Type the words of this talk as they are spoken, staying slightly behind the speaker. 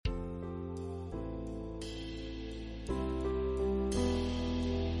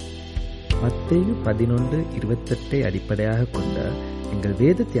மத்தேயு 11:28 அடிப்படையாக கொண்ட எங்கள்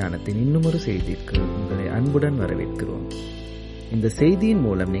வேத தியானத்தின் இன்னுமொரு செய்திக்கு உங்களை அன்புடன் வரவேற்கிறோம். இந்த செய்தியின்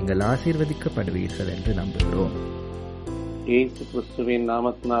மூலம் நீங்கள் ஆசீர்வதிக்கப்படுவீர்கள் என்று நம்புகிறோம். இயேசு கிறிஸ்துவின்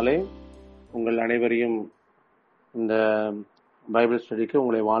நாமத்தினாலே உங்கள் அனைவரையும் இந்த பைபிள் ஸ்டடிக்கு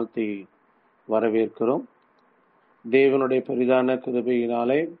உங்களை வாழ்த்தி வரவேற்கிறோம். தேவனுடைய பெரிதான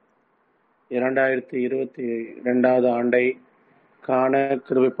கிருபையினாலே 2022 ஆண்டை காண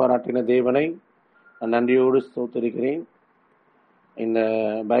கிருபை பாராட்டின தேவனை நன்றியோடு ஸ்தோத்திரிக்கிறேன். இந்த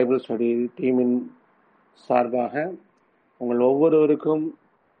பைபிள் ஸ்டடி டீமின் சார்பாக உங்கள் ஒவ்வொருவருக்கும்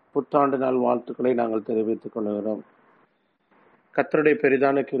புத்தாண்டு நாள் வாழ்த்துக்களை நாங்கள் தெரிவித்துக் கொள்கிறோம். கர்த்தருடைய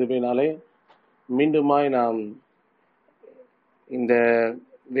பெரிதான கிருபையினாலே மீண்டுமாய் நாம் இந்த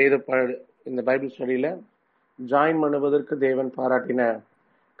இந்த பைபிள் ஸ்டடியில ஜாயின் பண்ணுவதற்கு தேவன் பாராட்டின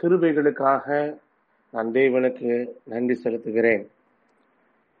கிருபைகளுக்காக நான் தேவனுக்கு நன்றி செலுத்துகிறேன்.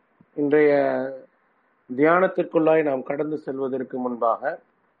 இன்றைய தியானத்திற்குள்ளாய் நாம் கடந்து செல்வதற்கு முன்பாக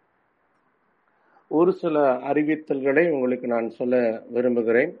ஒரு சில அறிவித்தல்களை உங்களுக்கு நான் சொல்ல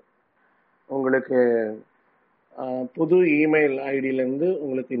விரும்புகிறேன். உங்களுக்கு புது இமெயில் ஐடியிலேருந்து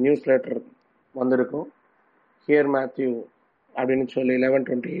உங்களுக்கு நியூஸ் லெட்டர் வந்திருக்கும். ஹியர் மேத்யூ அப்படின்னு சொல்லி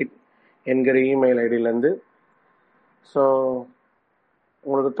 1128 என்கிற இமெயில் ஐடியிலேருந்து. ஸோ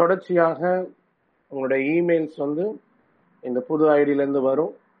உங்களுக்கு தொடர்ச்சியாக உங்களுடைய இமெயில்ஸ் இந்த புது ஐடியிலேருந்து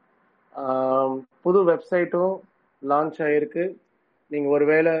வரும். புது வெப்சைட்டும் லான்ச் ஆகிருக்கு. நீங்கள்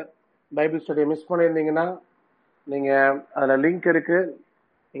ஒருவேளை பைபிள் ஸ்டடியை மிஸ் பண்ணியிருந்தீங்கன்னா நீங்கள் அதில் லிங்க் இருக்குது,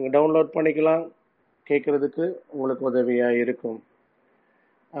 நீங்கள் டவுன்லோட் பண்ணிக்கலாம். கேட்குறதுக்கு உங்களுக்கு உதவியாக இருக்கும்.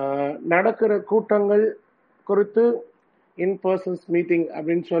 நடக்கிற கூட்டங்கள் குறித்து இன்பர்சன்ஸ் மீட்டிங்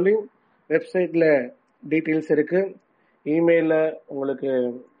அப்படின்னு சொல்லி வெப்சைட்டில் டீட்டெயில்ஸ் இருக்குது. இமெயிலில் உங்களுக்கு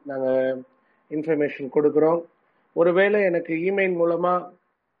நாங்கள் இன்ஃபர்மேஷன் கொடுக்குறோம். ஒருவேளை எனக்கு இமெயில் மூலமாக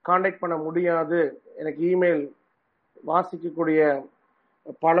காண்டாக்ட் பண்ண முடியாது, எனக்கு இமெயில் வாசிக்கக்கூடிய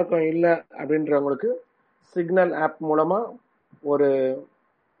பழக்கம் இல்லை அப்படின்றவங்களுக்கு சிக்னல் ஆப் மூலமாக ஒரு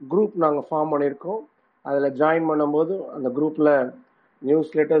குரூப் நாங்கள் ஃபார்ம் பண்ணியிருக்கோம். அதில் ஜாயின் பண்ணும்போது அந்த குரூப்பில்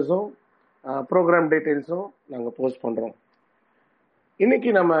நியூஸ் லெட்டர்ஸும் ப்ரோக்ராம் டீட்டெயில்ஸும் நாங்கள் போஸ்ட் பண்ணுறோம்.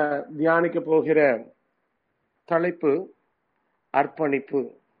 இன்னைக்கு நம்ம தியானிக்க போகிற தலைப்பு அர்ப்பணிப்பு.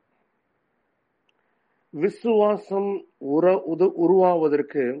 விசுவாசம்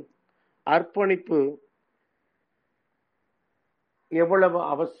உருவாவதற்கு அர்ப்பணிப்பு எவ்வளவு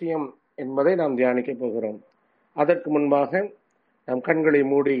அவசியம் என்பதை நாம் தியானிக்க போகிறோம். அதற்கு முன்பாக நம் கண்களை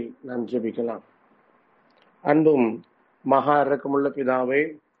மூடி நாம் ஜெபிக்கலாம். அன்பும் மகா இரக்கமுள்ள பிதாவே,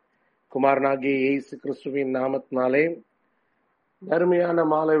 குமாரனாகிய இயேசு கிறிஸ்துவின் நாமத்தினாலே அருமையான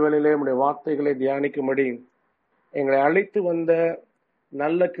மாலை வேளையிலே உம்முடைய வார்த்தைகளை தியானிக்கும்படி எங்களை அழைத்து வந்த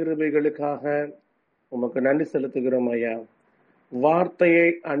நல்ல கிருபைகளுக்காக உமக்கு நன்றி செலுத்துகிறோம் ஐயா. வார்த்தையை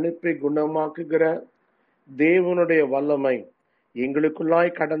அனுப்பி குணமாக்குகிற தேவனுடைய வல்லமை எங்களுக்குள்ளாய்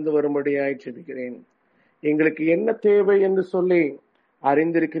கடந்து வரும்படியாய் ஜெபிக்கிறேன். எங்களுக்கு என்ன தேவை என்று சொல்லி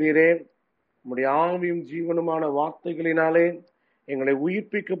அறிந்திருக்கிறீரே. உம்முடைய ஆவியும் ஜீவனுமான வார்த்தைகளினாலே எங்களை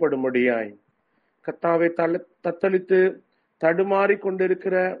உயிர்ப்பிக்கப்படும்படியாய் கர்த்தாவை தத்தளித்து தடுமாறி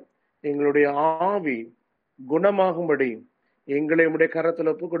கொண்டிருக்கிற எங்களுடைய ஆவி குணமாகும்படி எங்களை உம்முடைய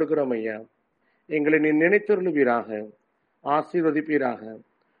கரத்தில் ஒப்புக் கொடுக்கிறோம் ஐயா. எங்களை நீ நினைத்தருளுவீராக, ஆசீர்வதிப்பீராக.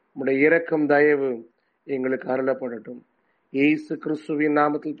 உம்முடைய இரக்கம் தயவு எங்களுக்கு அருளப்படட்டும். இயேசு கிறிஸ்துவின்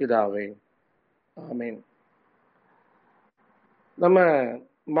நாமத்தில் பிதாவே, ஆமென். நம்ம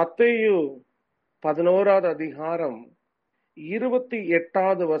மத்தேயு 11வது அதிகாரம்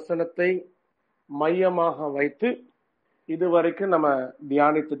 28வது வசனத்தை மையமாக வைத்து இதுவரைக்கும் நம்ம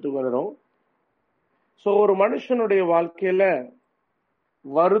தியானித்துட்டு வருகிறோம். ஸோ ஒரு மனுஷனுடைய வாழ்க்கையில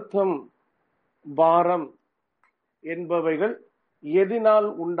வருத்தம், பாரம் என்பவைகள் எதினால்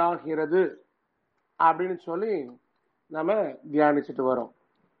உண்டாகிறது அப்படின்னு சொல்லி நம்ம தியானிச்சுட்டு வரோம்.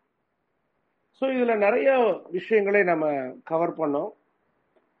 ஸோ இதுல நிறைய விஷயங்களை நம்ம கவர் பண்ணோம்.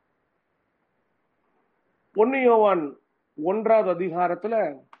 1 யோவான் 1வது அதிகாரத்துல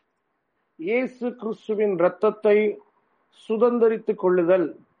இயேசு கிறிஸ்துவின் இரத்தத்தை சுதந்தரித்துக் கொள்ளுதல்,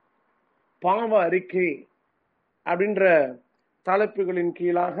 பாவ அறிக்கை அப்படின்ற தலைப்புகளின்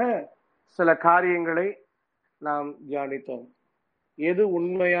கீழாக சில காரியங்களை நாம் தியானித்தோம். எது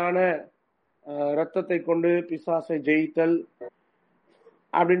உண்மையான இரத்தத்தை கொண்டு பிசாசை ஜெயித்தல்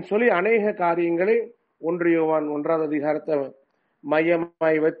அப்படின்னு சொல்லி அநேக காரியங்களை 1 யோவான் 1வது அதிகாரத்தை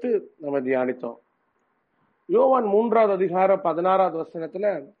மையமாய் வைத்து நம்ம தியானித்தோம். யோவான் 3வது அதிகாரம் 16வது வசனத்துல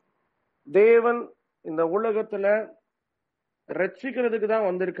தேவன் இந்த உலகத்துல ரட்சிக்கிறதுக்கு தான்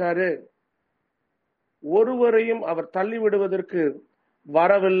வந்திருக்காரு, ஒருவரையும் அவர் தள்ளி விடுவதற்கு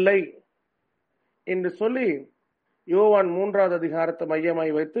வரவில்லை என்று சொல்லி யோவான் 3வது அதிகாரத்தை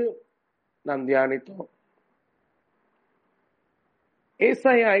மையமாய் வைத்து நாம் தியானித்தோம்.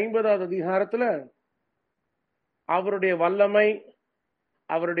 ஏசாயா 50வது அதிகாரத்துல அவருடைய வல்லமை,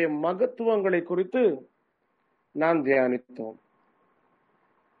 அவருடைய மகத்துவங்களை குறித்து நாம் தியானித்தோம்.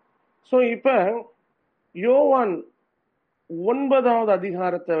 சோ இப்ப யோவான் 9வது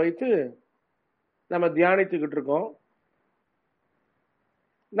அதிகாரத்தை வைத்து நம்ம தியானித்துக்கிட்டு இருக்கோம்.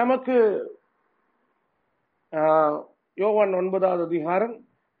 நமக்கு யோவான் 9வது அதிகாரம்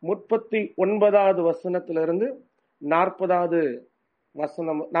 39வது வசனத்திலிருந்து 40வது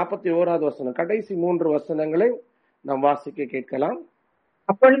வசனம், 41வது வசனம், கடைசி 3 வசனங்களை நாம் வாசிக்க கேட்கலாம்.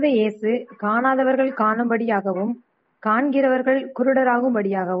 அப்பொழுது இயேசு காணாதவர்கள் காணும்படியாகவும் காண்கிறவர்கள்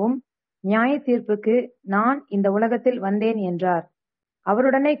குருடராகும்படியாகவும் நியாய தீர்ப்புக்கு நான் இந்த உலகத்தில் வந்தேன் என்றார்.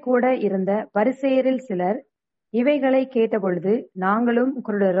 அவருடனே கூட இருந்த பரிசேயரில் சிலர் இவைகளை கேட்டபொழுது, நாங்களும்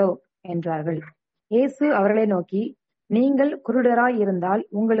குருடரோ என்றார்கள். இயேசு அவர்களை நோக்கி, நீங்கள் குருடராய் இருந்தால்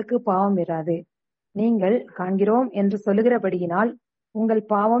உங்களுக்கு பாவம் இராது. நீங்கள் காண்கிறோம் என்று சொல்லுகிறபடியினால் உங்கள்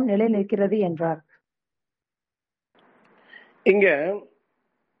பாவம் நிலை நிற்கிறது என்றார். இங்க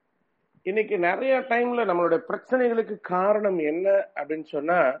இன்னைக்கு நிறைய டைம்ல நம்மளுடைய பிரச்சனைகளுக்கு காரணம் என்ன அப்படின்னு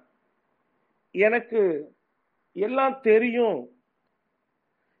சொன்னா, எனக்கு எல்லாம் தெரியும்,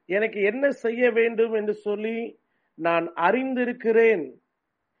 எனக்கு என்ன செய்ய வேண்டும் என்று சொல்லி நான் அறிந்திருக்கிறேன்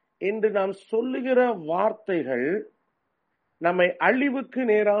என்று நாம் சொல்லுகிற வார்த்தைகள் நம்மை அழிவுக்கு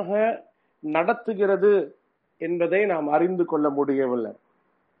நேராக நடத்துகிறது என்பதை நாம் அறிந்து கொள்ள முடியவில்லை.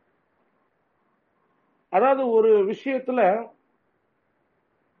 அதாவது ஒரு விஷயத்துல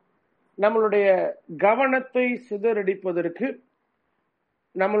நம்மளுடைய கவனத்தை சிதறடிப்பதற்கு,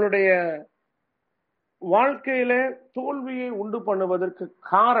 நம்மளுடைய வாழ்க்கையில தோல்வியை உண்டு பண்ணுவதற்கு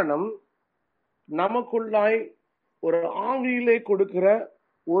காரணம் நமக்குள்ளாய் ஒரு ஆவியிலே கொடுக்கிற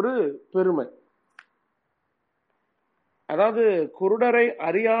ஒரு பெருமை. அதாவது குருடரை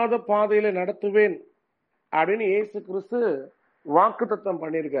அறியாத பாதையில நடத்துவேன் அப்படின்னு இயேசு கிறிஸ்து வாக்குத்தத்தம்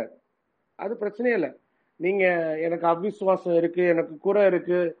பண்ணியிருக்கார். அது பிரச்சனை இல்லை. நீங்க எனக்கு அவிசுவாசம் இருக்கு, எனக்கு குறை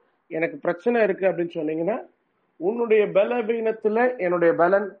இருக்கு, எனக்கு பிரச்சனை இருக்கு அப்படின்னு சொன்னீங்கன்னா, உன்னுடைய பலவீனத்துல என்னுடைய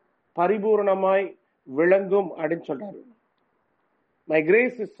பலன் பரிபூர்ணமாய் விளங்கும் அப்படின்னு சொல்றாரு. மை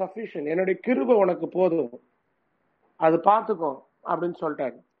கிரேஸ் இஸ் சஃபிஷியன்ட், என்னுடைய கிருபை உனக்கு போதும், அது பார்த்துக்கோ அப்படின்னு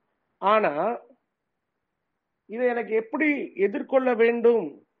சொல்லிட்டாரு. ஆனா இதை எனக்கு எப்படி எதிர்கொள்ள வேண்டும்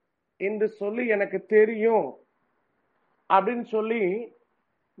என்று சொல்லி எனக்கு தெரியும் அப்படின்னு சொல்லி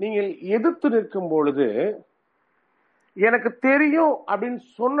நீங்கள் எதிர்த்து நிற்கும் பொழுது, எனக்கு தெரியும் அப்படின்னு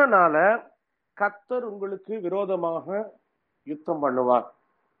சொன்னனால கர்த்தர் உங்களுக்கு விரோதமாக யுத்தம் பண்ணுவார்.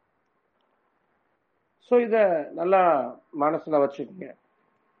 சோ இத நல்லா மனசுல வச்சுக்கோங்க.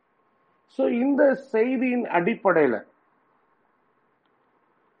 சோ இந்த செய்தியின் அடிப்படையில,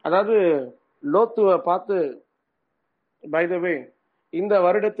 அதாவது லோத்துவை பார்த்து, பை த வே, இந்த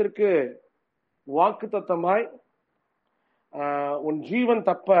வருடத்திற்கு வாக்குத்தத்தமாய் உன் ஜீவன்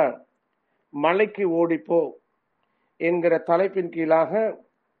தப்ப மலைக்கு ஓடிப்போ என்கிற தலைப்பின் கீழாக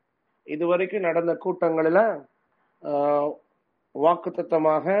இதுவரைக்கும் நடந்த கூட்டங்களில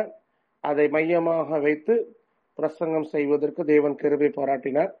வாக்குத்தத்தமாக அதை மையமாக வைத்து பிரசங்கம் செய்வதற்கு தேவன் கிருபை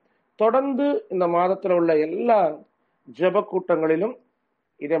பாராட்டினார். தொடர்ந்து இந்த மாதத்தில் உள்ள எல்லா ஜெப கூட்டங்களிலும்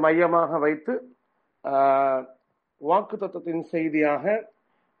இதை மையமாக வைத்து வாக்குத்தத்தத்தின் செய்தியாக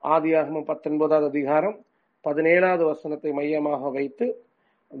ஆதியாகமம் 19வது அதிகாரம் 17வது வசனத்தை மையமாக வைத்து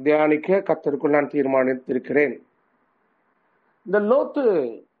தியானிக்க கர்த்தருக்குள் நான் தீர்மானித்திருக்கிறேன். இந்த லோத்து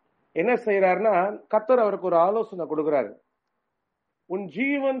என்ன செய்யறாருன்னா, கர்த்தர் அவருக்கு ஒரு ஆலோசனை கொடுக்கிறாரு. உன்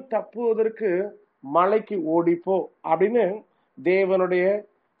ஜீவன் தப்புவதற்கு மலைக்கு ஓடிப்போ அப்படின்னு தேவனுடைய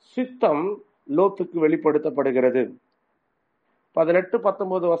சித்தம் லோத்துக்கு வெளிப்படுத்தப்படுகிறது.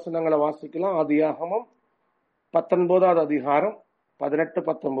 18-19 வசனங்களை வாசிக்கலாம். ஆதியாகமம் 19வது அதிகாரம்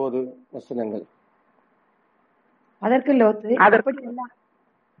 18-19 வசனங்கள். அதற்கு லோத்து,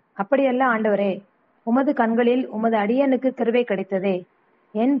 அப்படியல்ல ஆண்டவரே, உமது கண்களில் உமது அடியனுக்கு கிருபை கிடைத்ததே.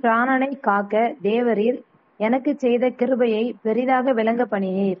 என் பிராணனை காக்க தேவரீர் எனக்கு செய்த கிருபையை பெரிதாக விளங்க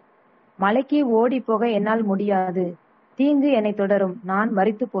பண்ணினீர். மலைக்கு ஓடி போக என்னால் முடியாது. தீங்கு என்னை தொடரும், நான்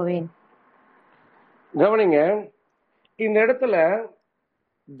மரித்து போவேன். கவனிங்க, இந்த இடத்துல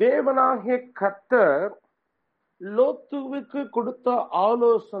தேவனாகிய கர்த்தர் லோத்துவுக்கு கொடுத்த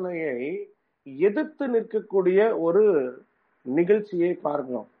ஆலோசனையை எதிர்த்து நிற்கக்கூடிய ஒரு நிகழ்ச்சியை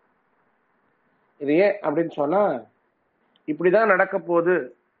பார்க்கிறோம். இது ஏன் அப்படின்னு சொன்னா, இப்படிதான் நடக்க போகுது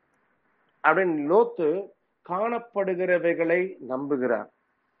அப்படின்னு லோத்து காணப்படுகிறவைகளை நம்புகிறார்.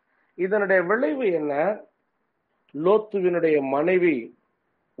 இதனுடைய விளைவு என்ன? லோத்துவினுடைய மனைவி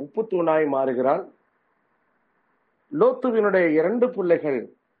உப்பு தூணாய் மாறுகிறாள். லோத்துவினுடைய 2 பிள்ளைகள்,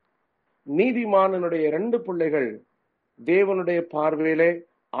 நீதிமானனுடைய 2 பிள்ளைகள் தேவனுடைய பார்வையிலே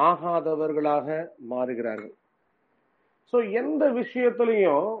ஆகாதவர்களாக மாறுகிறார்கள். சோ எந்த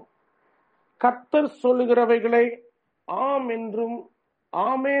விஷயத்திலையும் கர்த்தர் சொல்லுகிறவைகளை ஆம் என்றும்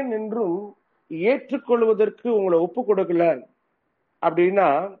ஆமேன் என்றும் ஏற்றுக்கொள்வதற்கு உங்களை ஒப்பு கொடுக்கல அப்படின்னா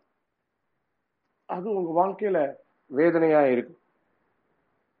அது உங்க வாழ்க்கையில வேதனையா இருக்கு.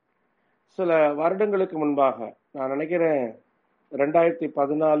 சில வருடங்களுக்கு முன்பாக, நான் நினைக்கிறேன்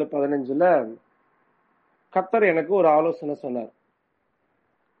 2014-15 கர்த்தர் எனக்கு ஒரு ஆலோசனை சொன்னார்.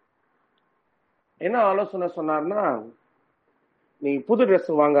 என்ன ஆலோசனை சொன்னார்னா, நீ புது ட்ரெஸ்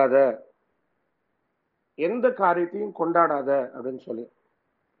வாங்காத, எந்த காரியத்தையும் கொண்டாடாத அப்படின்னு சொல்லி.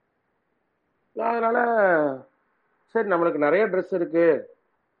 அதனால சரி, நம்மளுக்கு நிறைய ட்ரெஸ் இருக்கு,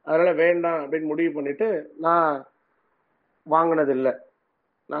 அதனால வேண்டாம் அப்படின்னு முடிவு பண்ணிட்டு நான் வாங்கினது இல்லை.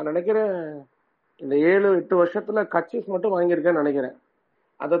 நான் நினைக்கிறேன் இந்த 7-8 வருஷத்துல கட்சிஸ் மட்டும் வாங்கியிருக்கேன்னு நினைக்கிறேன்.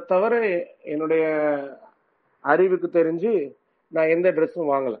 அதை தவிர என்னுடைய அறிவுக்கு தெரிஞ்சு நான் எந்த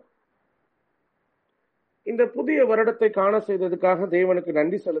ட்ரெஸ்ஸும் வாங்கல. இந்த புதிய வருடத்தை காண செய்ததுக்காக தேவனுக்கு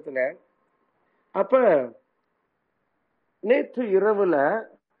நன்றி செலுத்தினேன். அப்ப நேற்று இரவுல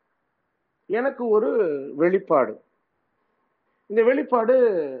எனக்கு ஒரு வெளிப்பாடு. இந்த வெளிப்பாடு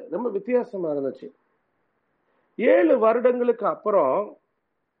ரொம்ப வித்தியாசமா இருந்துச்சு. 7 வருடங்களுக்கு அப்புறம்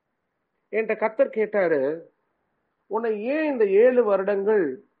என்கிட்ட கர்த்தர் கேட்டாரு, உன்னை ஏன் இந்த 7 வருடங்கள்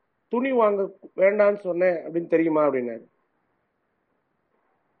துணி வாங்க வேண்டாம்னு சொன்னேன் அப்படின்னு தெரியுமா அப்படின்னாரு.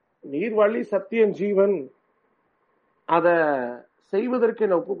 நீர் வழி சத்தியம் ஜீவன், அத செய்வதற்கு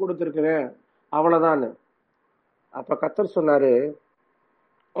என்ன ஒப்பு கொடுத்திருக்கிறேன், அவ்வளவுதான். அப்ப கர்த்தர் சொன்னாரு,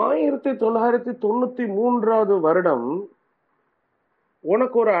 1993 வருடம்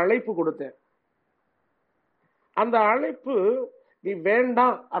உனக்கு ஒரு அழைப்பு கொடுத்தேன். அந்த அழைப்பு நீ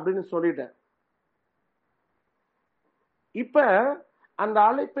வேண்டாம் அப்படின்னு சொல்லிட்ட. இப்ப அந்த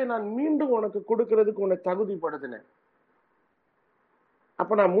அழைப்பை நான் மீண்டும் உனக்கு கொடுக்கிறதுக்கு உன்னை தகுதிப்படுத்தினேன்.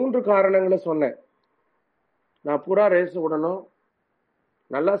 அப்ப நான் 3 காரணங்களை சொன்னேன். நான் புறா ரேஸ் விடணும்,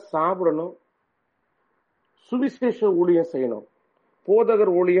 நல்லா சாப்பிடணும், சுவிசேஷ ஊழியம் செய்யணும்.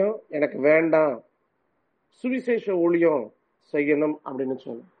 போதகர் ஊழியம் எனக்கு வேண்டாம், சுவிசேஷ ஊழியம் செய்யணும் அப்படின்னு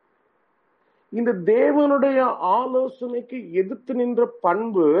சொன்னேன். இந்த தேவனுடைய ஆலோசனைக்கு எதிர்த்து நின்ற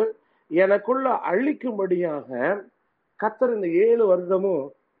பண்பு எனக்குள்ள அழிக்கும்படியாக கர்த்தர் இந்த 7 வருடமும்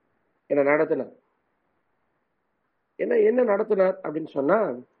என்ன நடத்தினார். என்ன நடத்தினார் அப்படின்னு சொன்னா,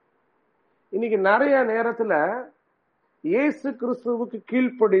 இன்னைக்கு நிறைய நேரத்துல இயேசு கிறிஸ்துவுக்கு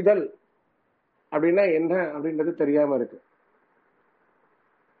கீழ்ப்படிதல் அப்படின்னா என்ன அப்படின்றது தெரியாம இருக்கு.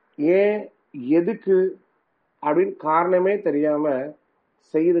 ஏன், எதுக்கு அப்படின்னு காரணமே தெரியாம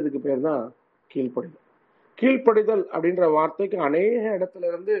செய்யறதுக்கு பேர் தான் கீழ்ப்படிதல். கீழ்ப்படிதல் அப்படின்ற வார்த்தைக்கு அநேக இடத்துல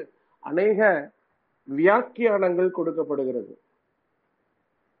இருந்து அநேக வியாக்கியானங்கள் கொடுக்கப்படுகிறது.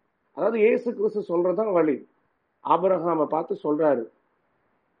 அதாவது இயேசு கிறிஸ்து சொல்றதான் வழி. ஆபிரகாமை பார்த்து சொல்றாரு,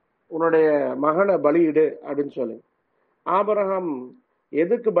 உன்னுடைய மகனை பலியிடு அப்படின்னு சொல்லி. ஆபிரகாம்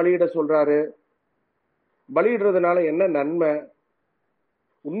எதுக்கு பலியிட சொல்றாரு, பலியிடுறதுனால என்ன நன்மை,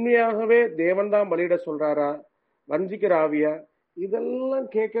 உண்மையாகவே தேவன் தான் பலியிட சொல்றாரா, வஞ்சிக்கிற ஆவியா, இதெல்லாம்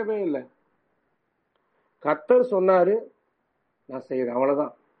கேட்கவே இல்லை. கர்த்தர் சொன்னாரு, நான் செய்யறேன்,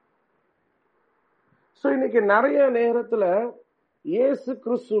 அவ்வளவுதான். சோ இன்னைக்கு நிறைய நேரத்துல இயேசு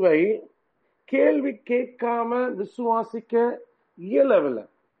கிறிஸ்துவை கேள்வி கேட்காம விசுவாசிக்க இயலவில்லை.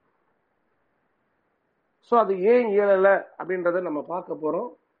 சோ அது ஏன் இயலல அப்படின்றத நம்ம பார்க்க போறோம்.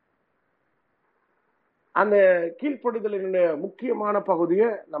 அந்த கீழ்ப்படிதலினுடைய முக்கியமான பகுதியை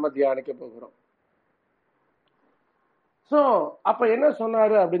நம்ம தியானிக்க போகிறோம். சோ அப்ப என்ன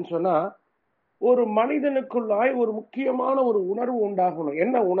சொன்னாரு அப்படின்னு சொன்னா, ஒரு மனிதனுக்குள்ளாய் ஒரு முக்கியமான ஒரு உணர்வு உண்டாகணும்.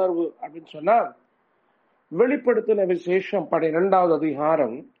 என்ன உணர்வு அப்படின்னு சொன்னா, வெளிப்படுத்தின விசேஷம் 12வது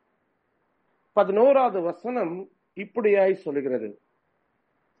அதிகாரம் 11வது வசனம் இப்படியாய் சொல்லுகிறது.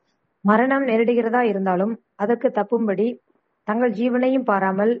 மரணம் நேரிடுகிறதா இருந்தாலும் அதற்கு தப்பும்படி தங்கள் ஜீவனையும்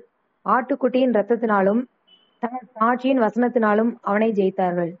பாராமல் ஆட்டுக்குட்டியின் இரத்தத்தினாலும் தங்கள் சாட்சியின் வசனத்தினாலும் அவனை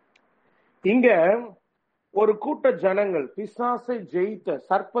ஜெயித்தார்கள். இங்க ஒரு கூட்ட ஜனங்கள் பிசாசை ஜெயித்த,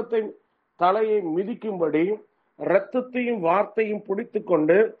 சர்ப்பத்தை தலையை மிதிக்கும்படி இரத்தத்தையும் வார்த்தையும் பிடித்துக்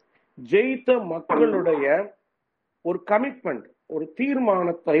கொண்டு ஜெயித்த மக்களுடைய ஒரு கமிட்மெண்ட், ஒரு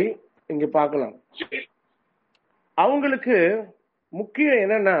தீர்மானத்தை இங்க பார்க்கலாம். அவங்களுக்கு முக்கியம்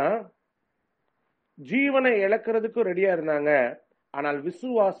என்னன்னா, ஜீவனை இழக்கிறதுக்கு ரெடியா இருந்தாங்க, ஆனால்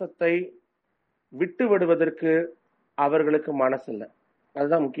விசுவாசத்தை விட்டு விடுவதற்கு அவர்களுக்கு மனசு இல்லை.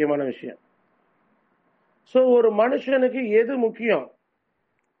 அதுதான் முக்கியமான விஷயம். சோ ஒரு மனுஷனுக்கு எது முக்கியம்,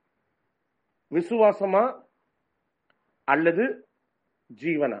 விசுவாசமா அல்லது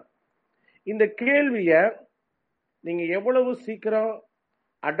ஜீவனா? இந்த கேள்விய நீங்க எவ்வளவு சீக்கிரம்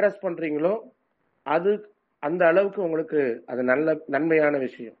அட்ரஸ் பண்றீங்களோ அது அந்த அளவுக்கு உங்களுக்கு அது நல்ல நன்மையான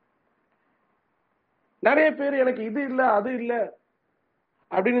விஷயம். நிறைய பேர் எனக்கு இது இல்லை அது இல்லை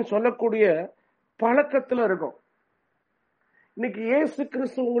அப்படின்னு சொல்லக்கூடிய பழக்கத்துல இருக்கும். இன்னைக்கு இயேசு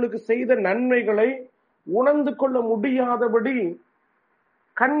கிறிஸ்து உங்களுக்கு செய்த நன்மைகளை உணர்ந்து கொள்ள முடியாதபடி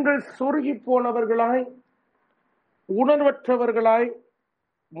கண்கள் சொருகி போனவர்களாய், உணர்வற்றவர்களாய்,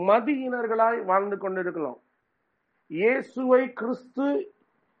 மதியினர்களாய் வாழ்ந்து கொண்டிருக்கலாம். இயேசுவை கிறிஸ்து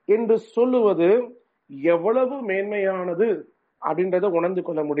என்று சொல்லுவது எவ்வளவு மேன்மையானது அப்படின்றத உணர்ந்து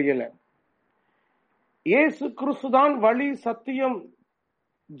கொள்ள முடியல. இயேசு கிறிஸ்துதான் வழி, சத்தியம்,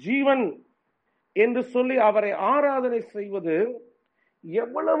 ஜீவன் என்று சொல்லி அவரை ஆராதனை செய்வது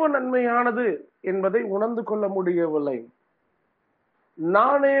எவ்வளவு நன்மையானது என்பதை உணர்ந்து கொள்ள முடியவில்லை.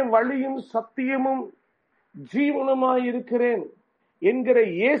 நானே வழியும் சத்தியமும் ஜீவனுமாய் இருக்கிறேன் என்கிற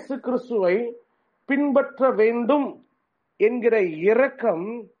இயேசு கிறிஸ்துவை பின்பற்ற வேண்டும் என்கிற இரக்கம்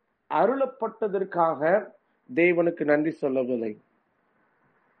அருளப்பட்டதற்காக தேவனுக்கு நன்றி சொல்லவில்லை.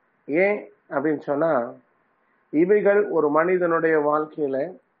 ஏன் அப்படின்னு சொன்னா, இவைகள் ஒரு மனிதனுடைய வாழ்க்கையில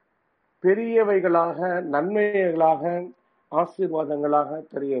பெரியவைகளாக, நன்மைகளாக, ஆசீர்வாதங்களாக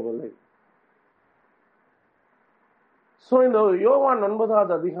தெரியவில்லை. சோ இந்த யோவான்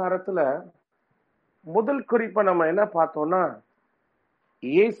 9வது அதிகாரத்துல முதல் குறிப்பை நம்ம என்ன பார்த்தோம்னா,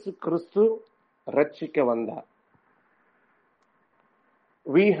 இயேசு கிறிஸ்து ரட்சிக்க வந்தார்.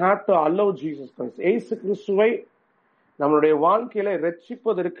 We have to allow Jesus Christ. இயேசு கிறிஸ்துவை நம்மளுடைய வாழ்க்கையில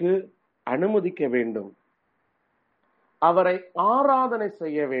ரட்சிப்பதற்கு அனுமதிக்க வேண்டும். அவரை ஆராதனை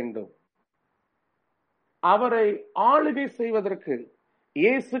செய்ய வேண்டும். அவரை ஆளுகை செய்வதற்கு,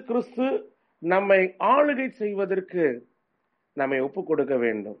 இயேசு கிறிஸ்து நம்மை ஆளுகை செய்வதற்கு நம்மை ஒப்பு கொடுக்க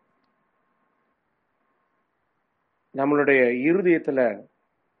வேண்டும். நம்மளுடைய இருதயத்துல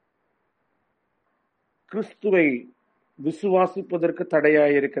கிறிஸ்துவை விசுவாசிப்பதற்கு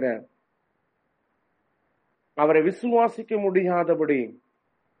தடையாயிருக்கிற, அவரை விசுவாசிக்க முடியாதபடி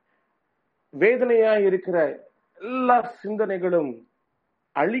வேதனையாயிருக்கிற எல்லா சிந்தனைகளும்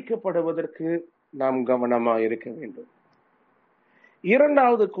அழிக்கப்படுவதற்கு நாம் கவனமாக இருக்க வேண்டும்.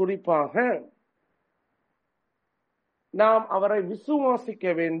 இரண்டாவது குறிப்பாக, நாம் அவரை விசுவாசிக்க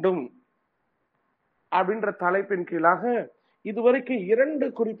வேண்டும் அப்படின்ற தலைப்பின் கீழாக இதுவரைக்கும்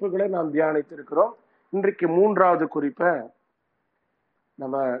 2 குறிப்புகளை நாம் தியானித்திருக்கிறோம். இன்றைக்கு 3வது குறிப்பை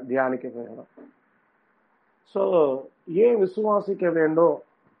நம்ம தியானிக்க போகிறோம். சோ ஏன் விசுவாசிக்க வேண்டும்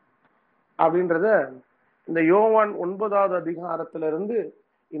அப்படின்றத இந்த யோவான் 9வது அதிகாரத்திலிருந்து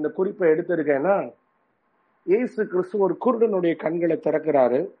இந்த குறிப்பை எடுத்திருக்கேன்னா, இயேசு கிறிஸ்து ஒரு குருடனுடைய கண்களை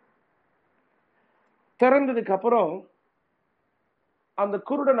திறக்கிறாரு. திறந்ததுக்கு அப்புறம் அந்த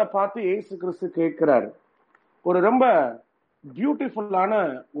குருடனை பார்த்து இயேசு கிறிஸ்து கேட்கிறாரு ஒரு ரொம்ப பியூட்டிஃபுல்லான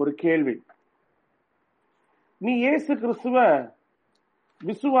ஒரு கேள்வி. நீ இயேசு கிறிஸ்துவ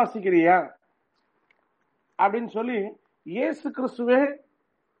விசுவாசிக்கிறியா அப்படின்னு சொல்லி இயேசு கிறிஸ்துவே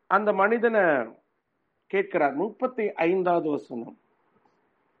அந்த மனிதனை கேட்கிறார். 35வது வசனம்.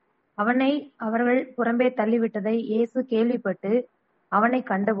 அவனை அவர்கள் புறம்பே தள்ளிவிட்டதை இயேசு கேள்விப்பட்டு அவனை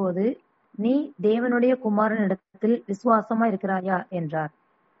கண்டபோது, நீ தேவனுடைய குமாரனிடத்தில் விசுவாசமா இருக்கிறாயா என்றார்.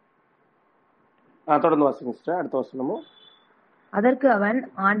 தொடர்ந்து வாசிங்க சிஸ்டர், அடுத்த வசனமும். அதற்கு அவன்,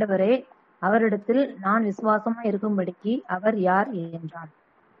 ஆண்டவரே, அவரிடத்தில் நான் விசுவாசமா இருக்கும்படிக்கு அவர் யார் என்றான்.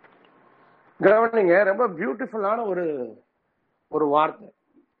 கவனிங்க, ரொம்ப பியூட்டிஃபுல்லான ஒரு வார்த்தை.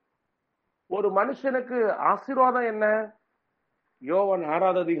 ஒரு மனுஷனுக்கு ஆசீர்வாதம் என்ன? யோவான்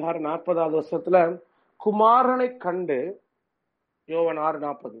 6வது அதிகாரம் 40வது வருஷத்துல குமாரனை கண்டு, யோவான்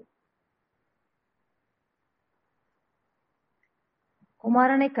 6:40,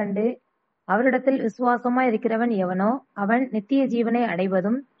 குமாரனை கண்டு அவரிடத்தில் விசுவாசமா இருக்கிறவன் எவனோ அவன் நித்திய ஜீவனை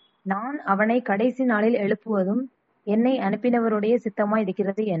அடைவதும் நான் அவனை கடைசி நாளில் எழுப்புவதும் என்னை அனுப்பினவருடைய சித்தமாய்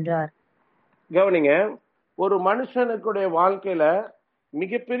இருக்கிறது என்றார். கவனிங்க, ஒரு மனுஷனுக்குடைய வாழ்க்கையில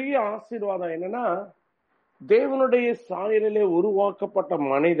மிகப்பெரிய ஆசீர்வாதம் என்னன்னா, தேவனுடைய சாயலிலே உருவாக்கப்பட்ட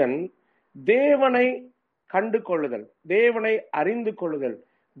மனிதன் தேவனை கண்டு கொள்ளுதல், தேவனை அறிந்து கொள்ளுதல்,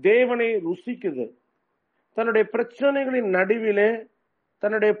 தேவனை ருசிக்குதல். தன்னுடைய பிரச்சனைகளின் நடுவிலே,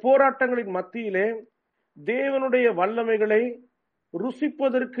 தன்னுடைய போராட்டங்களின் மத்தியிலே தேவனுடைய வல்லமைகளை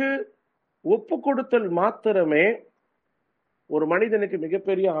ருசிப்பதற்கு ஒப்பு கொடுத்தல் மாத்திரமே ஒரு மனிதனுக்கு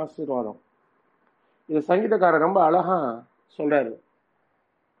மிகப்பெரிய ஆசீர்வாதம். இது சங்கீதக்காரர் ரொம்ப அழகா சொல்றாரு.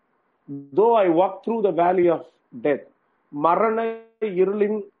 Though I walk through the valley of death, மரண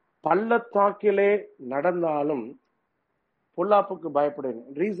இருளின் பள்ளத்தாக்கிலே நடந்தாலும் பொல்லாப்புக்கு பயப்படுவேன்.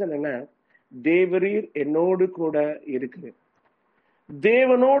 ரீசன் என்ன? தேவரீர் என்னோடு கூட இருக்கு.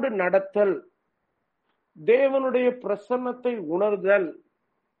 தேவனோடு நடத்தல், தேவனுடைய பிரசன்னத்தை உணர்தல்,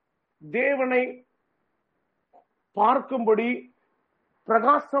 தேவனை பார்க்கும்படி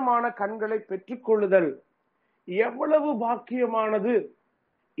பிரகாசமான கண்களை பெற்றுக்கொள்ளுதல், எவ்வளவு பாக்கியமானது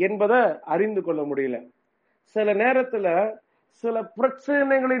என்பதை அறிந்து கொள்ள முடியல. சில நேரத்துல சில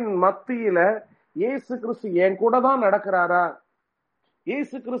பிரச்சனைகளின் மத்தியில இயேசு கிறிஸ்து என் கூட தான் நடக்கிறாரா,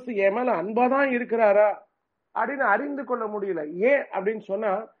 இயேசு கிறிஸ்து என் மேல அன்பாதான் இருக்கிறாரா அப்படின்னு அறிந்து கொள்ள முடியல. ஏன் அப்படின்னு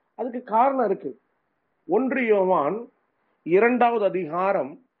சொன்னா அதுக்கு காரணம் இருக்கு. 1 யோவான் 2வது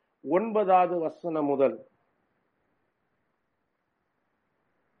அதிகாரம் 9வது வசனம் முதல்.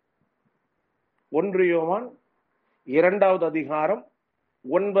 1 யோவான் 2வது அதிகாரம்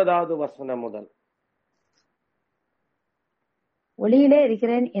 9வது வசனம் முதல். ஒளியிலே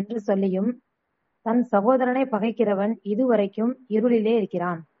இருக்கிறேன் என்று சொல்லியும் தன் சகோதரனை பகைக்கிறவன் இதுவரைக்கும் இருளிலே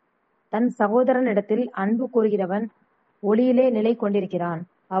இருக்கிறான். தன் சகோதரனிடத்தில் அன்பு கூறுகிறவன் ஒளியிலே நிலை கொண்டிருக்கிறான்,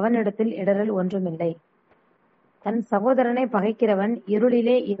 அவனிடத்தில் இடறல் ஒன்றுமில்லை. தன் சகோதரனை பகைக்கிறவன்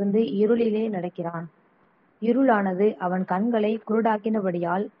இருளிலே இருந்து இருளிலே நடக்கிறான். இருளானது அவன் கண்களை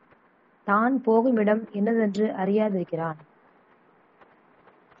குருடாக்கினபடியால் தான் போகுமிடம் இன்னதென்று அறியாதிருக்கிறான்.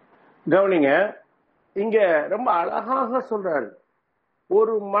 கவனிங்க, இங்க ரொம்ப அழகாக சொல்றாரு.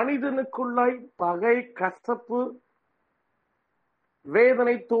 ஒரு மனிதனுக்குள்ளாய் பகை, கசப்பு,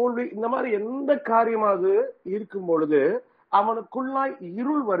 வேதனை, தோல்வி, இந்த மாதிரி எந்த காரியமாக இருக்கும் பொழுது அவனுக்குள்ளாய்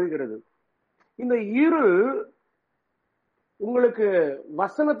இருள் வருகிறது. இந்த இருள் உங்களுக்கு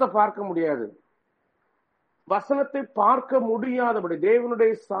வசனத்தை பார்க்க முடியாது. வசனத்தை பார்க்க முடியாதபடி,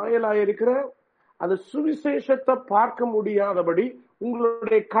 தேவனுடைய சாயலாயிருக்கிற அந்த சுவிசேஷத்தை பார்க்க முடியாதபடி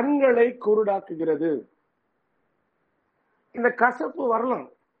உங்களுடைய கண்களை குருடாக்குகிறது. இந்த கசப்பு வரலாம்,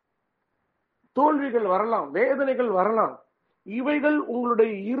 தோல்விகள் வரலாம், வேதனைகள் வரலாம். இவைகள்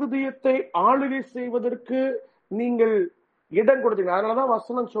உங்களுடைய இருதயத்தை ஆளுகை செய்வதற்கு நீங்கள் இடம் கொடுத்தீங்க. அதனாலதான்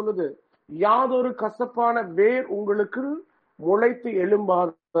வசனம் சொல்லுது, யாதொரு கசப்பான வேர் உங்களுக்கு முளைத்து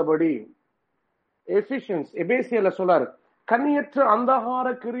எழும்பாதபடி. எபேசியர்ல சொல்றாரு, கண்ணியற்ற அந்தகார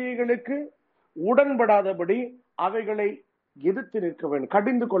கிரியைகளுக்கு உடன்படாதபடி அவைகளை எதிர்த்து நிற்க வேண்டும்,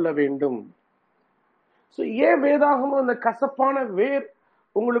 கடிந்து கொள்ள வேண்டும். ஏன் வேதாகமும் அந்த கசப்பான வேர்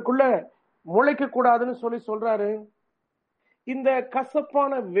உங்களுக்குள்ள முளைக்க கூடாதுன்னு சொல்றாரு? இந்த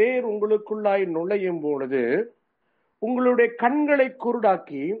கசப்பான வேர் உங்களுக்குள்ளாய் நுழையும் பொழுது உங்களுடைய கண்களை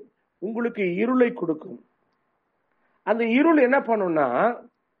குருடாக்கி உங்களுக்கு இருளை கொடுக்கும். அந்த இருள் என்ன பண்ணும்னா,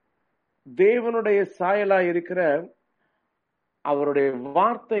 தேவனுடைய சாயலாய் இருக்கிற அவருடைய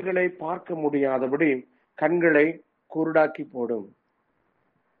வார்த்தைகளை பார்க்க முடியாதபடி கண்களை குருடாக்கி போடும்.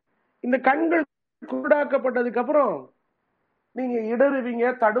 இந்த கண்கள் குருடாக்கப்பட்டதுக்கு அப்புறம் நீங்க இடறுவீங்க,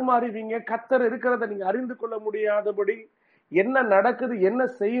 தடுமாறுவீங்க. கர்த்தர் இருக்கிறத நீங்க அறிந்து கொள்ள முடியாதபடி என்ன நடக்குது, என்ன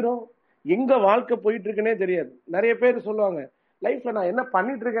செய்யறோம், எங்க வாழ்க்கை போயிட்டு இருக்குன்னே தெரியாது. நிறைய பேர் சொல்லுவாங்க, லைஃப்ல நான் என்ன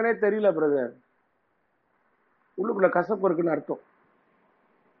பண்ணிட்டு இருக்கேனே தெரியல பிரதர். உள்ளுக்குள்ள கசப்பு இருக்குன்னு அர்த்தம்.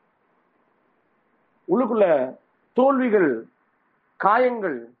 உள்ளுக்குள்ள தோல்விகள்,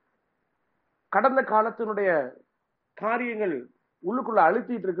 காயங்கள், கடந்த காலத்தினுடைய காரியங்கள் உள்ளுக்குள்ள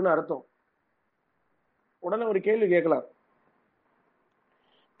அழுத்திட்டு இருக்குன்னு அர்த்தம். உடனே ஒரு கேள்வி கேட்கலாம்,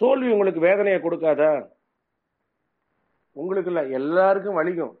 தோல்வி உங்களுக்கு வேதனையை கொடுக்காதா? உங்களுக்கு இல்ல, எல்லாருக்கும்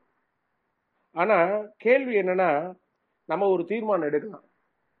வலிக்கும். ஆனா கேள்வி என்னன்னா, நம்ம ஒரு தீர்மானம் எடுக்கலாம்.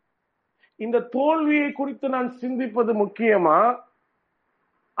 இந்த தோல்வியை குறித்து நான் சிந்திப்பது முக்கியமா,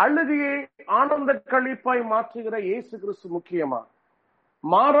 அழுகையை ஆனந்த கழிப்பாய் மாற்றுகிற இயேசு கிறிஸ்து முக்கியமா,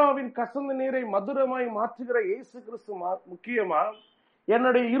 மாறாவின் கசந்த நீரை மதுரமாய் மாற்றுகிற இயேசு கிறிஸ்து முக்கியமா,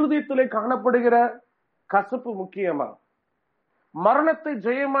 என்னுடைய இருதயத்திலே காணப்படுகிற கசப்பு முக்கியமா, மரணத்தை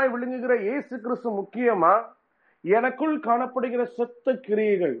ஜெயமாய் விழுங்குகிற இயேசு கிறிஸ்து முக்கியமா, எனக்குள் காணப்படுகிற செத்த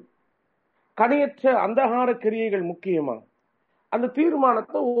கிரியைகள், கனியற்ற அந்தகார கிரியைகள் முக்கியமா? அந்த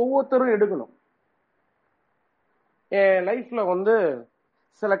தீர்மானத்தை ஒவ்வொருத்தரும் எடுக்கணும். என் லைஃப்ல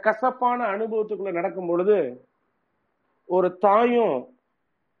சில கசப்பான அனுபவத்துக்குள்ள நடக்கும் பொழுது ஒரு தாயும்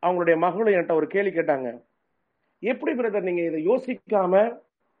அவங்களுடைய மகளும் என்கிட்ட ஒரு கேள்வி கேட்டாங்க, எப்படி பிரதர் நீங்க இதை யோசிக்காம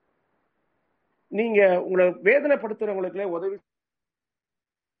நீங்க உங்களை வேதனைப்படுத்துறவங்களுக்குள்ளே உதவி?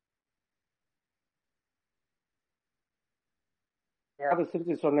 அதை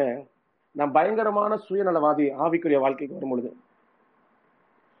சிரிச்சு சொன்னேன், நான் பயங்கரமான சுயநலவாதி. ஆவிக்குரிய வாழ்க்கைக்கு வரும் பொழுது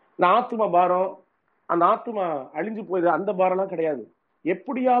நான் ஆத்தும பாரம், அந்த ஆத்துமா அழிஞ்சு போயுது, அந்த பாரம்லாம் கிடையாது.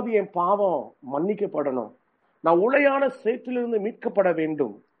 எப்படியாவது என் பாவம் மன்னிக்கப்படணும், நான் உளையான சேற்றிலிருந்து மீட்கப்பட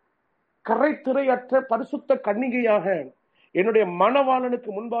வேண்டும், கரை திரையற்ற பரிசுத்த கன்னிகையாக என்னுடைய மணவாளனுக்கு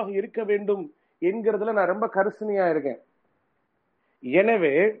முன்பாக இருக்க வேண்டும் என்கிறதுல நான் ரொம்ப கரிசனையா இருக்கேன்.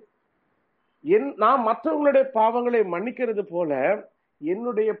 எனவே நான் மற்றவங்களுடைய பாவங்களை மன்னிக்கிறது போல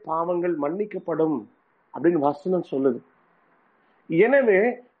என்னுடைய பாவங்கள் மன்னிக்கப்படும் அப்படின்னு வசனம் சொல்லுது. எனவே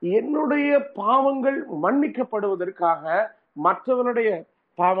என்னுடைய பாவங்கள் மன்னிக்கப்படுவதற்காக மற்றவனுடைய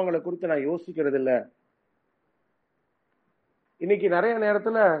பாவங்களை குறித்து நான் யோசிக்கிறது இல்லை. இன்னைக்கு நிறைய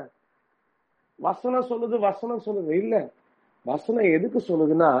நேரத்துல வசனம் சொல்லுது. இல்ல, வசனம் எதுக்கு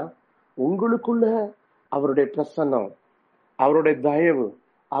சொல்லுதுன்னா, உங்களுக்குள்ள அவருடைய பிரசன்னம், அவருடைய தயவு,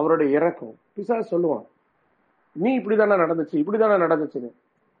 அவருடைய இரக்கம். பிசாசு சொல்லுவான், நீ இப்படிதானே நடந்துச்சுன்னு.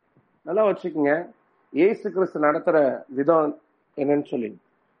 நல்லா வச்சுக்கோங்க, இயேசு கிறிஸ்து நடத்துற விதம் என்னன்னு சொல்லி.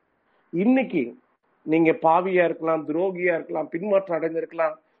 இன்னைக்கு நீங்க பாவியா இருக்கலாம், துரோகியா இருக்கலாம், பின்மாற்றம்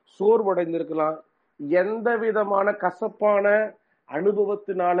அடைந்திருக்கலாம், சோர்வடைந்திருக்கலாம், எந்த விதமான கசப்பான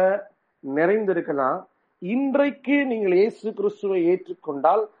அனுபவத்தினால நிறைந்திருக்கலாம். இன்றைக்கு நீங்கள் இயேசு கிறிஸ்துவை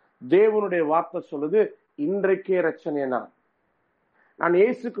ஏற்றுக்கொண்டால் தேவனுடைய வார்த்தை சொல்லுது, இன்றைக்கே ரட்சணைனா நான்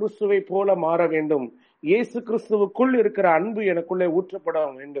இயேசு கிறிஸ்துவை போல மாற வேண்டும். இயேசு கிறிஸ்துவுக்குள் இருக்கிற அன்பு எனக்குள்ளே ஊற்றப்பட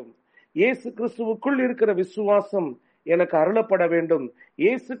வேண்டும். இயேசு கிறிஸ்துவுக்குள் இருக்கிற விசுவாசம் எனக்கு அருளப்பட வேண்டும்.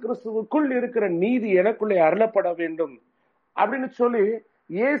 இயேசு கிறிஸ்துவுக்குள் இருக்கிற நீதி எனக்குள்ளே அருளப்பட வேண்டும் அப்படின்னு சொல்லி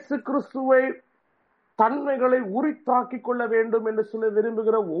இயேசு கிறிஸ்துவை தன்மைகளை உரித்தாக்கி கொள்ள வேண்டும் என்று சொல்லி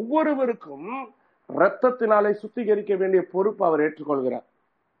விரும்புகிற ஒவ்வொருவருக்கும் இரத்தத்தினாலே சுத்திகரிக்க வேண்டிய பொறுப்பு அவர் ஏற்றுக்கொள்கிறார்.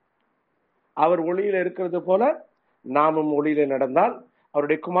 அவர் ஒளியில இருக்கிறது போல நாமும் ஒளியில நடந்தால்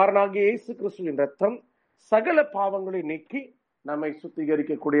அவருடைய குமாரனாகிய இயேசு கிறிஸ்துவின் இரத்தம் சகல பாவங்களை நீக்கி நம்மை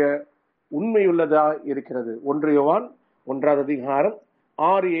சுத்திகரிக்கக்கூடிய உண்மையுள்ளதா இருக்கிறது. 1 யோவான் 1ஆம் அதிகாரம்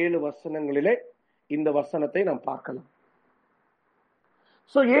 6-7 வசனங்களிலே இந்த வசனத்தை நாம் பார்க்கலாம்.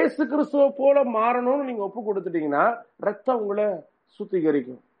 சோ இயேசு கிறிஸ்துவ போல மாறணும்னு நீங்க ஒப்பு கொடுத்துட்டீங்கன்னா ரத்தம் உங்களை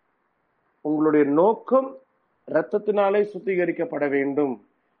சுத்திகரிக்கும். உங்களுடைய நோக்கம் ரத்தத்தினாலே சுத்திகரிக்கப்பட வேண்டும்,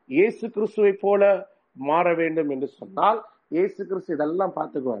 இயேசு கிறிஸ்துவை போல மாற வேண்டும் என்று சொன்னால் இயேசு கிறிஸ்து இதெல்லாம்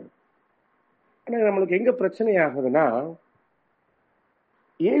பார்த்துக்குவாரு. ஆனா நம்மளுக்கு எங்க பிரச்சனை ஆகுதுன்னா,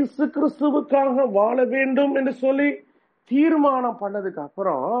 இயேசு கிறிஸ்துவுக்காக வாழ வேண்டும் என்று சொல்லி தீர்மானம் பண்ணதுக்கு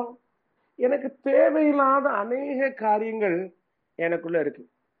அப்புறம் எனக்கு தேவையில்லாத அநேக காரியங்கள் எனக்குள்ள இருக்கு.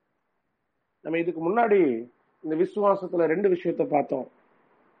 நம்ம இதுக்கு முன்னாடி இந்த விசுவாசத்துல 2 விஷயத்தை பார்த்தோம்.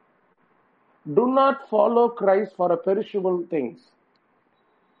 Do not follow Christ for a perishable things.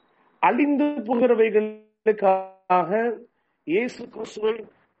 அழிந்து போகிறவைகளுக்காக இயேசு கிறிஸ்துவை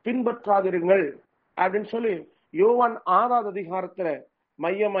பின்பற்றாதிருங்கள் அப்படின்னு சொல்லி யோவான் 6ஆம் அதிகாரத்துல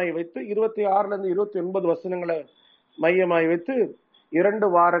மையமாய் வைத்து 26-29 வசனங்களை மையமாய் வைத்து 2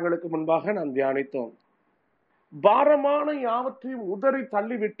 வாரங்களுக்கு முன்பாக நாம் தியானித்தோம். பாரமான யாவற்றையும் உதறி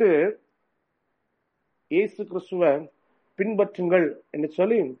தள்ளிவிட்டு இயேசு கிறிஸ்துவை பின்பற்றுங்கள் என்று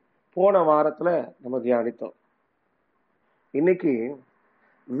சொல்லி போன வாரத்துல நம்ம தியானித்தோம். இன்னைக்கு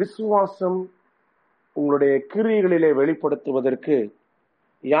விசுவாசம் உங்களுடைய கிரியைகளிலே வெளிப்படுத்துவதற்கு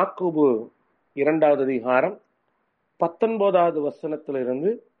யாக்கோபு 2ஆம் அதிகாரம் 19வது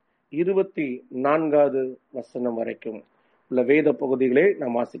வசனத்திலிருந்து 24வது வசனம் வரைக்கும் உள்ள வேத பகுதிகளை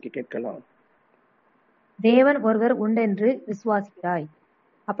நாம் வாசிக்க கேட்கலாம். தேவன் ஒருவர் உண்டென்று விசுவாசிக்கிறாய்,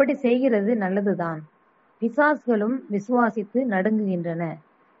 அப்படி செய்கிறது நல்லதுதான். பிசாசுகளும் விசுவாசித்து நடுங்குகின்றன.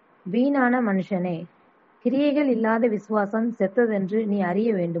 வீணான மனுஷனே, கிரியைகள் இல்லாத விசுவாசம் செத்ததென்று நீ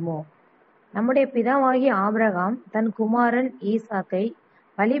அறிய வேண்டுமோ? நம்முடைய பிதாவாகிய ஆபிரகாம் தன் குமாரன் ஈசாக்கை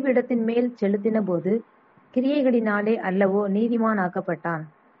பலிபீடத்தின் மேல் செலுத்தின போது கிரியைகளினாலே அல்லவோ நீதிமானாக்கப்பட்டான்.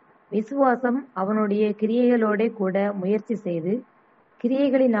 விசுவாசம் அவனுடைய கிரியைகளோட கூட முயற்சி செய்து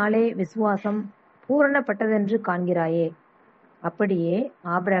கிரியைகளினாலே விசுவாசம் பூரணப்பட்டதென்று காண்கிறாயே. அப்படியே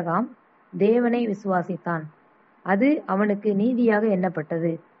ஆபிரகாம் தேவனை விசுவாசித்தான், அது அவனுக்கு நீதியாக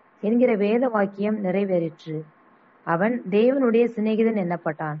எண்ணப்பட்டது என்கிற வேத வாக்கியம் நிறைவேறிற்று. அவன் தேவனுடைய சிநேகிதன்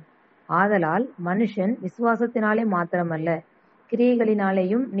எண்ணப்பட்டான். ஆதலால் மனுஷன் விசுவாசத்தினாலே மாத்திரமல்ல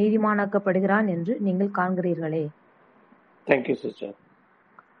கிரியைகளினாலேயும் நீதிமானாக்கப்படுகிறான் என்று நீங்கள் காண்கிறீர்களே. Thank you sister.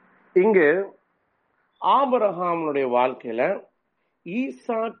 இங்கு ஆபிரகாமுடைய வாழ்க்கையில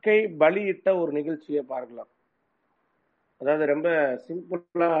ஈசாக்கை பலியிட்ட ஒரு நிகழ்ச்சியை பார்க்கலாம். அதாவது ரொம்ப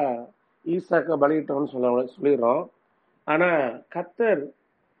சிம்பிளா ஈசாக்கை பலியிட்டோம்னு சொல்லிடுறோம். ஆனா கர்த்தர்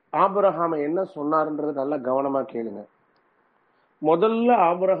ஆபிரகாமை என்ன சொன்னார்ன்றது நல்லா கவனமா கேளுங்க. முதல்ல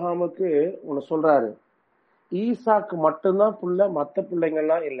ஆபிரகாமுக்கு ஒன்னு சொல்றாரு, ஈசாக்கு மட்டும்தான் புள்ள, மற்ற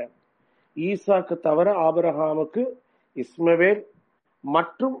பிள்ளைங்கள்லாம் இல்லை. ஈசாக்கு தவிர ஆபிரகாமுக்கு இஸ்மவேல்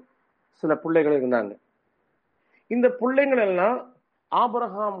மற்றும் சில பிள்ளைகள் இருந்தாங்க. இந்த பிள்ளைங்கள் எல்லாம்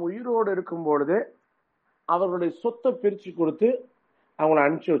ஆபிரகாம் உயிரோடு இருக்கும் பொழுது அவர்களுடைய சொத்தை பிரிச்சு கொடுத்து அவங்களை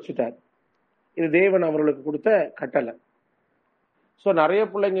அனுப்பிச்சு வச்சுட்டார். இது தேவன் அவர்களுக்கு கொடுத்த கட்டளை. ஸோ நிறைய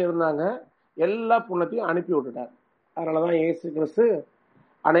பிள்ளைங்க இருந்தாங்க, எல்லா புண்ணத்தையும் அனுப்பி விட்டுட்டார். அதனாலதான் இயேசு கிறிஸ்து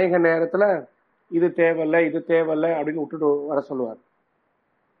அநேக நேரத்துல இது தேவையில்லை இது தேவையில்லை அப்படின்னு விட்டுட்டு வர சொல்லுவார்.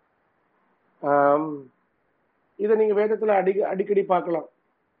 இதை நீங்க வேதத்துல அடிக்கடி பார்க்கலாம்.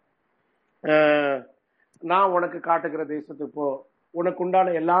 நான் உனக்கு காட்டுகிற தேசத்துக்கு போ, உனக்கு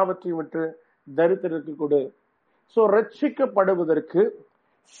உண்டான எல்லாவற்றையும் விட்டு தரித்திரருக்கு கொடு. சோ ரட்சிக்கப்படுவதற்கு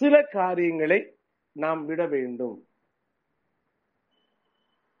சில காரியங்களை நாம் விட வேண்டும்.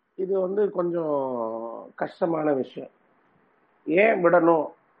 இது கொஞ்சம் கஷ்டமான விஷயம். ஏன் விடணும்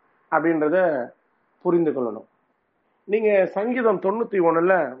அப்படின்றத புரிந்து கொள்ளணும். நீங்க சங்கீதம்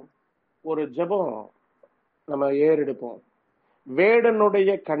 91ல ஒரு ஜெபம் நம்ம ஏறெடுப்போம்.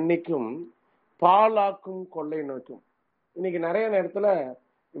 வேடனுடைய கண்ணிக்கும் பாலாக்கும் கொள்ளை நோக்கும். இன்னைக்கு நிறைய நேரத்துல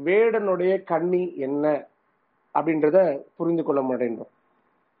வேடனுடைய கண்ணி என்ன அப்படின்றத புரிந்து கொள்ள மாட்டேன்றோம்.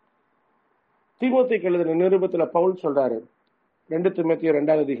 தீமோத்தேயுக்கு எழுதின நிருபத்துல பவுல் சொல்றாரு, 2 தீமோத்தேயு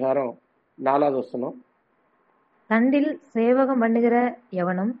 2வது அதிகாரம் 4வது வசனம், தண்டில் சேவகம் பண்ணுகிற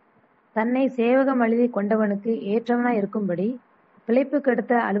எவனும் தன்னை சேவகம் எழுதி கொண்டவனுக்கு ஏற்றவனாய் இருக்கும்படி பிழைப்புக்கு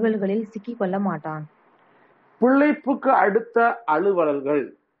அடுத்த அலுவல்களில் சிக்கிக் கொள்ள மாட்டான். பிழைப்புக்கு அடுத்த அலுவல்கள்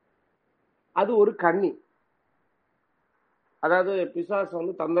அது ஒரு கண்ணி. அதாவது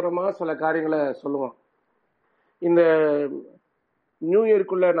பிசாசு தந்திரமா சில காரியங்களை சொல்லுவான். இந்த நியூ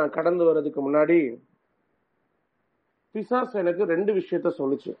இயர்க்குள்ள நான் கடந்து வர்றதுக்கு முன்னாடி பிசாசு எனக்கு 2 விஷயத்த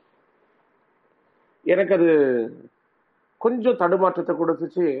சொல்லுச்சு. எனக்கு அது கொஞ்சம் தடுமாற்றத்தை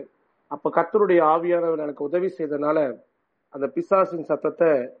கொடுத்துச்சு. அப்ப கர்த்தருடைய ஆவியானவர் எனக்கு உதவி செய்தனால அந்த பிசாசின் சத்தத்தை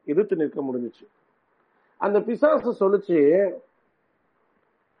எதிர்த்து நிற்க முடிஞ்சிச்சு. அந்த பிசாசு சொல்லுச்சு,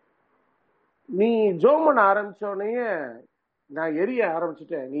 நீ ஜெபம் பண்ண ஆரம்பிச்சோடனே நான் எரிய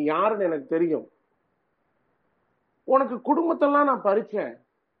ஆரம்பிச்சுட்டேன், நீ யாருன்னு எனக்கு தெரியும், உனக்கு குடும்பத்தெல்லாம் நான் பறிச்சேன்,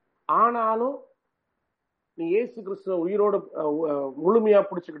 ஆனாலும் நீ இயேசு கிறிஸ்துவ உயிரோடு முழுமையா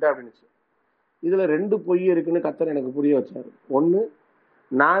பிடிச்சுக்கிட்ட அப்படின்னுச்சு. இதுல 2 பொய் இருக்குன்னு கர்த்தர் எனக்கு புரிய வச்சாரு. ஒண்ணு,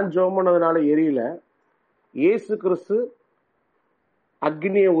 நான் ஜெபம் பண்ணதுனால எரியல, இயேசு கிறிஸ்து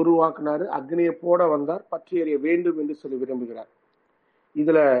அக்னியை உருவாக்குனாரு, அக்னியை போட வந்தார், பற்றி எறிய வேண்டும் என்று சொல்லி விரும்புகிறார்.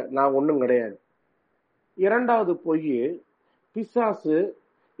 இதுல நான் ஒண்ணும் கிடையாது. 2வது பொய், பிசாசு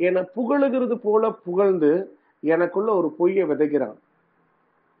என்னை புகழுகிறது போல புகழ்ந்து எனக்குள்ள ஒரு பொய்யை விதைக்கிறான்,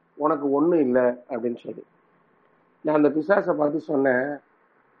 உனக்கு ஒண்ணும் இல்லை அப்படின்னு சொல்லி. நான் அந்த பிசாசை பார்த்து சொன்னேன்,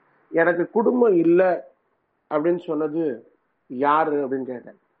 எனக்கு குடும்பம் இல்லை அப்படின்னு சொன்னது யாரு அப்படின்னு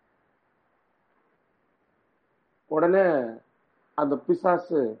கேட்டேன். உடனே அந்த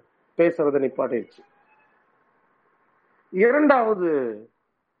பிசாசு பேசுறத நிப்பாட்டிடுச்சு. 2வது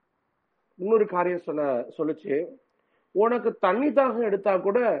இன்னொரு காரியம் சொல்லுச்சு, உனக்கு தண்ணி தாகம் எடுத்தா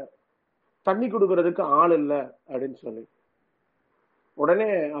கூட தண்ணி கொடுக்கறதுக்கு ஆள் இல்லை அப்படின்னு சொல்லி. உடனே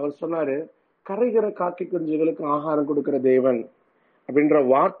அவர் சொன்னாரு, கரைகிற காக்கை குஞ்சுகளுக்கு ஆகாரம் கொடுக்கிற தேவன் அப்படின்ற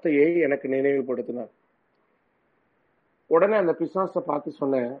வார்த்தையை எனக்கு நினைவுபடுத்தினார். உடனே அந்த பிசாசை பார்த்து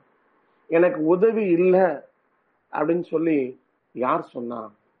சொன்னேன், எனக்கு உதவி இல்லை அப்படின்னு சொல்லி யார் சொன்னா?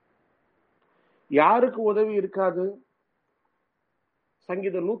 யாருக்கு உதவி இருக்காது?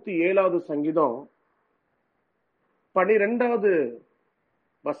 சங்கீதம் 107வது சங்கீதம் 12வது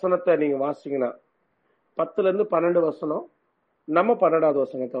வசனத்தை நீங்க வாசிங்கன்னா 10ல இருந்து 12 வசனம், நம்ம 12வது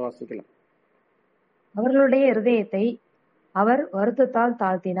வசனத்தை வாசிக்கலாம். அவர்களுடைய இருதயத்தை அவர் வருத்தத்தால்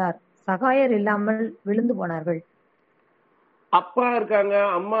தாழ்த்தினார், சகாயர் இல்லாமல் விழுந்து போனார்கள். அப்பா இருக்காங்க,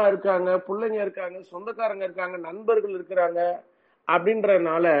 அம்மா இருக்காங்க, பிள்ளைங்க இருக்காங்க, சொந்தக்காரங்க இருக்காங்க, நண்பர்கள் இருக்கிறாங்க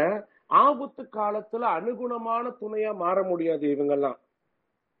அப்படின்றனால ஆபத்து காலத்துல அனுகுணமான துணையா மாற முடியாது இவங்கெல்லாம்.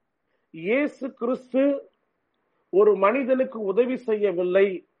 இயேசு கிறிஸ்து ஒரு மனிதனுக்கு உதவி செய்யவில்லை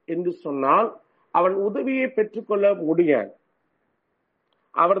என்று சொன்னால் அவன் உதவியை பெற்றுக்கொள்ள முடியாது.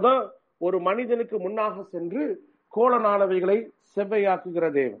 அவர்தான் ஒரு மனிதனுக்கு முன்னாக சென்று கோலனானவைகளை செவ்வையாக்குகிற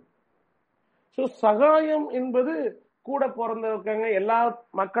தேவன். சோ சகாயம் என்பது கூட பிறந்தவங்க எல்லா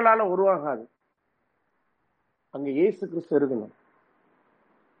மக்களால உருவாகாது. அங்க இயேசு கிறிஸ்து இருக்கணும்,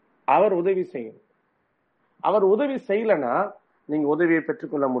 அவர் உதவி செய்யணும். அவர் உதவி செய்யலன்னா நீங்க உதவியை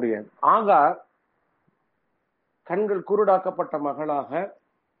பெற்றுக்கொள்ள முடியாது. ஆகார் கண்கள் குருடாக்கப்பட்ட மகளாக,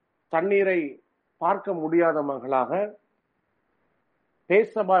 தண்ணீரை பார்க்க முடியாத மகளாக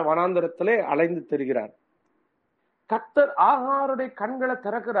பேசபா வனாந்தரத்திலே அலைந்து திரிகிறார். கர்த்தர் ஆகாருடைய கண்களை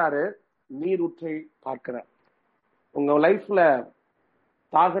திறக்கிறாரு, நீரூற்றை பார்க்கிறார். உங்க லைஃப்ல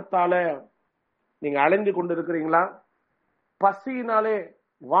தாகத்தால நீங்க அலைந்து கொண்டு இருக்கிறீங்களா? பசியினாலே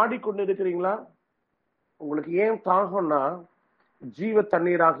வாடிக்கொண்டு இருக்கிறீங்களா? உங்களுக்கு ஏன் தாகம்னா ஜீவ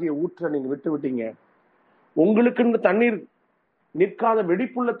தண்ணீராகிய ஊற்ற நீங்க விட்டு விட்டீங்க. உங்களுக்கு தண்ணீர் நிற்காத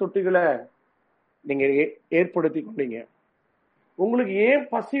வெடிப்புள்ள தொட்டிகளை நீங்க ஏற்படுத்தி கொண்டீங்க. உங்களுக்கு ஏன்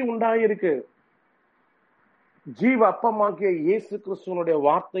பசி உண்டாயிருக்கு? ஜீவ அப்பமாகிய இயேசு கிறிஸ்துவனுடைய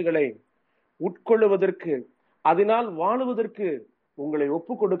வார்த்தைகளை உட்கொள்ளுவதற்கு, அதனால் வாழுவதற்கு உங்களை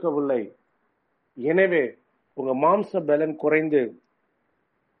ஒப்பு கொடுக்கவில்லை. எனவே உங்க மாம்ச பலன் குறைந்து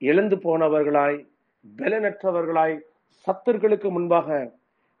எழுந்து போனவர்களாய், பலனற்றவர்களாய், சத்தர்களுக்கு முன்பாக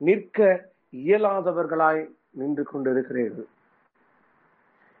நிற்க இயலாதவர்களாய் நின்று கொண்டிருக்கிறீர்கள்.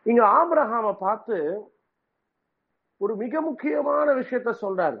 இங்க ஆபிரகாமை பார்த்து ஒரு மிக முக்கியமான விஷயத்த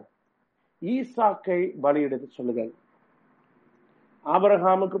சொல்றாரு, ஈசாக்கை பலியிட சொல்லுங்கள்.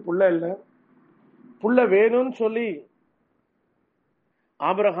 ஆபிரகாமுக்கு புள்ள இல்ல, புள்ள வேணும்னு சொல்லி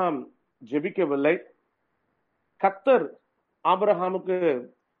ஆபிரகாம் ஜெபிக்கவில்லை. கர்த்தர் ஆபிரகாமுக்கு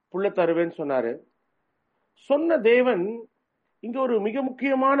புள்ள தருவேன்னு சொன்னாரு. சொன்ன தேவன் இங்க ஒரு மிக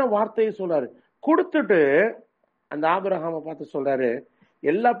முக்கியமான வார்த்தையை சொல்றாரு. கொடுத்துட்டு அந்த ஆபிரகாமை பார்த்து சொல்றாரு,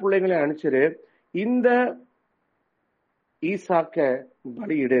 எல்லா பிள்ளைங்களையும் அனுப்பிச்சிரு, இந்த ஈசாக்க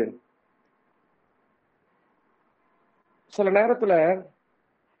பலியிடு. சில நேரத்துல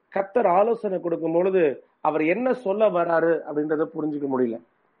கர்த்தர் ஆலோசனை கொடுக்கும் பொழுது அவர் என்ன சொல்ல வராரு அப்படின்றத புரிஞ்சுக்க முடியல.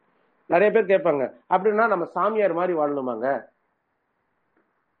 நிறைய பேர் கேட்பாங்க, அப்படின்னா நம்ம சாமியார் மாதிரி வாழணுமாங்க?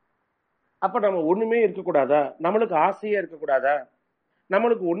 அப்ப நம்ம ஒண்ணுமே இருக்கக்கூடாதா? நம்மளுக்கு ஆசையே இருக்கக்கூடாதா?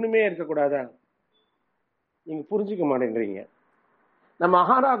 நம்மளுக்கு ஒண்ணுமே இருக்கக்கூடாதா? நீங்க புரிஞ்சுக்க மாட்டேங்கிறீங்க. நம்ம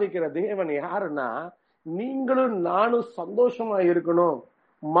ஆராதிக்கிற தேவன் யாருன்னா, நீங்களும் நானும் சந்தோஷமா இருக்கணும்,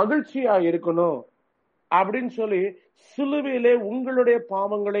 மகிழ்ச்சியா இருக்கணும் அப்படின்னு சொல்லி சிலுவையிலே உங்களுடைய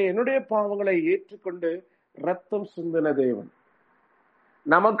பாவங்களை என்னுடைய பாவங்களை ஏற்றுக்கொண்டு ரத்தம் சிந்தின தேவன்.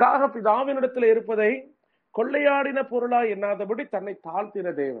 நமக்காக பிதாவினிடத்தில் இருப்பதை கொள்ளையாடின பொருளா எண்ணாதபடி தன்னை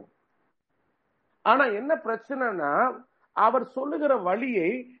தாழ்த்தின தேவன். ஆனா என்ன பிரச்சனைனா, அவர் சொல்லுகிற வழியை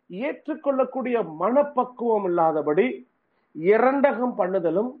ஏற்றுக்கொள்ளக்கூடிய மனப்பக்குவம் இல்லாதபடி இரண்டகம்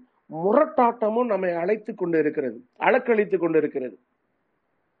பண்ணுதலும் முரட்டாட்டமும் நம்மை அழைத்து கொண்டு இருக்கிறது, அலக்களித்து கொண்டு இருக்கிறது.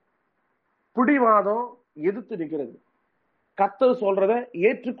 பிடிவாதம் எதிர்த்து நிற்கிறது. கர்த்தர் சொல்றத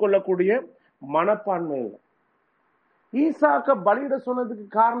ஏற்றுக்கொள்ளக்கூடிய மனப்பான்மை இல்லை. ஈசாக்க பலியிட சொன்னதுக்கு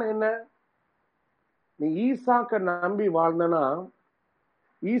காரணம் என்ன? நீ ஈசாக்க நம்பி வாழ்ந்தனா,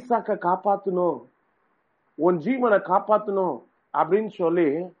 ஈசாக்க காப்பாத்தணும், உன் ஜீவனை காப்பாத்தணும் அப்படின்னு சொல்லி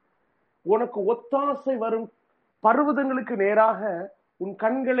உனக்கு ஒத்தாசை வரும் பர்வதங்களுக்கு நேராக உன்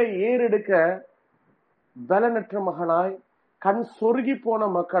கண்களை ஏறெடுக்க பலனற்ற மகனாய், கண் சொருகி போன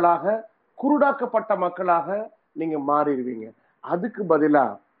மக்களாக, குருடாக்கப்பட்ட மக்களாக நீங்க மாறிடுவீங்க. அதுக்கு பதிலா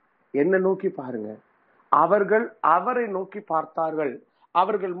என்ன நோக்கி பாருங்க. அவர்கள் அவரை நோக்கி பார்த்தார்கள்,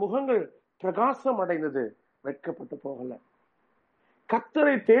 அவர்கள் முகங்கள் பிரகாசம் அடைந்தது, வெட்கப்பட்டு போகல.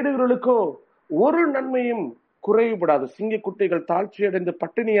 கர்த்தரை தேடுகிறவர்களுக்கோ ஒரு நன்மையும் குறைவுபடாது. சிங்க குட்டிகள் தாழ்ச்சி அடைந்து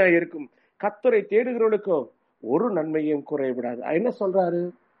பட்டினியாய் இருக்கும். கர்த்தரை தேடுகிறவர்களுக்கோ ஒரு நன்மையும் குறைவுபடாது. என்ன சொல்றாரு?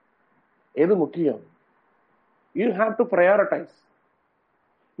 எது முக்கியம்? You have to prioritise.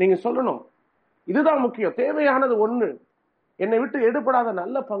 நீங்க சொல்லணும், இதுதான் முக்கியம், தேவையானது ஒண்ணு, என்னை விட்டு எடுபடாத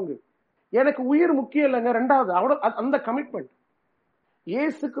நல்ல பங்கு, எனக்கு உயிர் முக்கியம் இல்லைங்க. ரெண்டாவது அவ்வளவு, அந்த கமிட்மெண்ட்.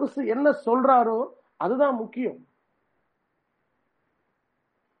 இயேசு கிறிஸ்து என்ன சொல்றாரோ அதுதான் முக்கியம்.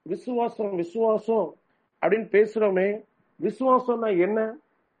 விசுவாசம் விசுவாசம் அப்படின்னு பேசுறோமே, விசுவாசம்னா என்ன?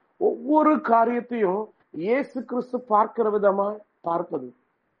 ஒவ்வொரு காரியத்தையும் இயேசு கிறிஸ்து பார்க்கிற விதமா பார்ப்பது.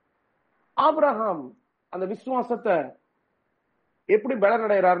 ஆபிரகாம் அந்த விசுவாசத்தை எப்படி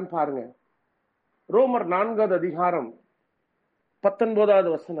பலனடைகிறாருன்னு பாருங்க. ரோமர் 4வது அதிகாரம் 19வது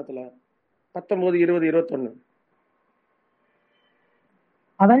வசனத்துல 19, 20, 21.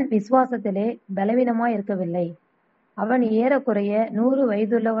 அவன் விசுவாசத்திலே பலவீனமாய் இருக்கவில்லை. அவன் ஏறக்குறைய 100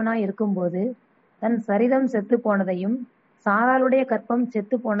 வயதுள்ளவனாய் இருக்கும்போது தன் சரீரம் செத்து போனதையும் சாராளுடைய கற்பம்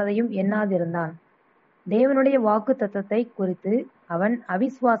செத்து போனதையும் எண்ணாதிருந்தான். தேவனுடைய வாக்கு தத்தத்தை குறித்து அவன்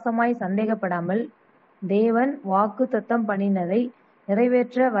அவிசுவாசமாய் சந்தேகப்படாமல், தேவன் வாக்கு தத்தம் பண்ணினதை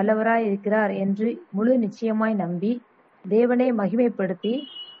நிறைவேற்ற வல்லவராய் இருக்கிறார் என்று முழு நிச்சயமாய் நம்பி தேவனை மகிமைப்படுத்தி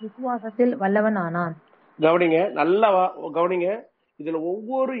விசுவாசத்தில் வல்லவன் ஆனான். கவனிங்க, நல்லா கவனிங்க. இதுல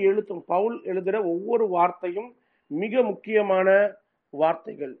ஒவ்வொரு எழுத்தும், பவுல் எழுதுற ஒவ்வொரு வார்த்தையும் மிக முக்கியமான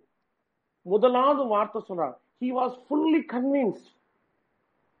வார்த்தைகள். முதலாவது வார்த்தை சொல்றான், he was fully convinced.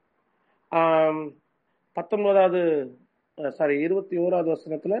 21வது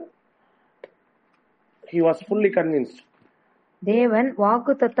வசனத்துல he was fully convinced. தேவன்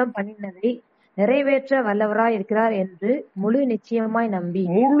வாக்கு தத்தம் பண்ணினதை நிறைவேற்ற வல்லவராய் இருக்கிறார் என்று முழு நிச்சயமாய்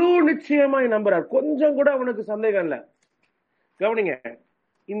நம்புறார். கொஞ்சம் கூட அவனுக்கு சந்தேகம் இல்ல. கவனிங்க,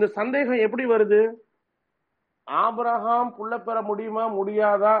 இந்த சந்தேகம் எப்படி வருது? ஆபிரகாம் புள்ள பெற முடியுமா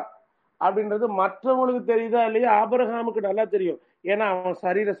முடியாதா அப்படின்றது மற்றவங்களுக்கு தெரியுதா இல்லையா? ஆபிரகாமுக்கு நல்லா தெரியும். ஏன்னா அவன்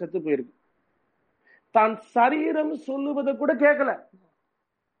சரீரம் செத்து போயிருக்கு. தான் சரீரம் சொல்லுவதை கூட கேட்கல.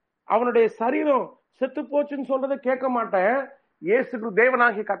 அவனுடைய சரீரம் செத்து போச்சுன்னு சொல்றதை கேட்க மாட்டேன், இயேசுக்கு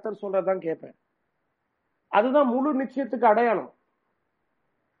தேவனாகிய கர்த்தர் சொல்றதான் கேட்பேன். அதுதான் முழு நிச்சயத்துக்கு அடையாளம்.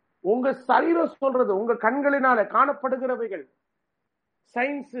 உங்க சரீரம் சொல்றது, உங்க கண்களினால காணப்படுகிறவைகள்,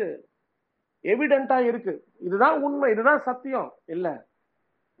 சயின்ஸ் எவிடென்டா இருக்கு, இதுதான் உண்மை, இதுதான் சத்தியம் இல்ல.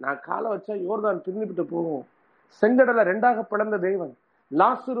 நான் காலை வச்சா யோர்தான் பின்னிட்டு போகும். செங்கடலை 2ஆக பிளந்த தேவன்,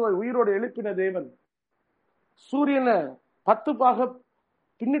 லாசருவை உயிரோடு எழுப்பின தேவன், சூரியனை 10 பாக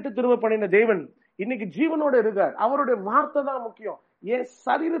பின்னிட்டு திரும்ப பண்ணின தேவன் இன்னைக்கு ஜீவனோட இருக்கார். அவருடைய வார்த்தை தான் முக்கியம். என்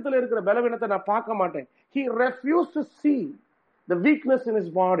சரீரத்துல இருக்கிற பலவீனத்தை நான் பார்க்க மாட்டேன். He refused to see the weakness in his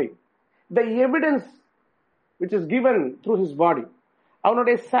body, the evidence which is given through his body.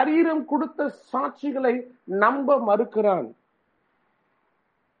 அவனுடைய சரீரம் கொடுத்த சாட்சிகளை நம்ப மறுக்கிறான்.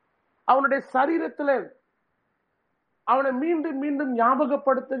 அவனுடைய சரீரத்துல அவனை மீண்டும் மீண்டும்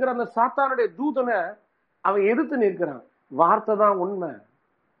ஞாபகப்படுத்துகிற அந்த சாத்தானுடைய தூதனை அவன் எதிர்த்து நிற்கிறான். வார்த்தை தான் உண்மை.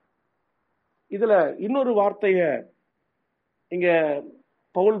 இதுல இன்னொரு வார்த்தைய இங்க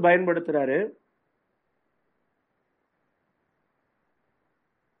பவுல் பயன்படுத்துறாரு.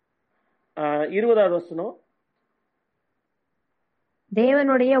 இருபதாவது வசனம்,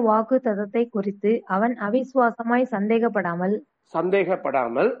 தேவனுடைய வாக்கு தத்தத்தை குறித்து அவன் அவிசுவாசமாய்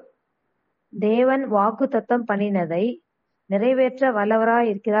சந்தேகப்படாமல் தேவன் வாக்கு தத்தம் பண்ணினதை நிறைவேற்ற வல்லவராய்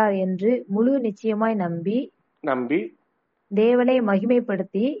இருக்கிறார் என்று முழு நிச்சயமாய் நம்பி தேவனை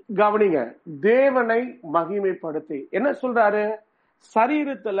மகிமைப்படுத்தி, கவனிங்க, தேவனை மகிமைப்படுத்தி என்ன சொல்றாரு?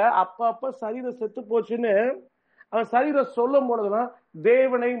 சரீரத்துல அப்ப சரீரம் செத்து போச்சுன்னு அவன் சரீரம் சொல்லும் பொழுதுதான்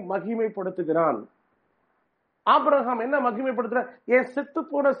தேவனை மகிமைப்படுத்துகிறான். ஆபிரகாம் என்ன மகிமைப்படுத்துற? என் செத்து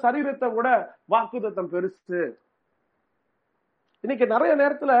போன சரீரத்தை விட வாக்குத்தத்தம் பெருசு. இன்னைக்கு நிறைய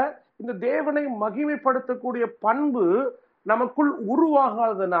நேரத்துல இந்த தேவனை மகிமைப்படுத்தக்கூடிய பண்பு நமக்குள்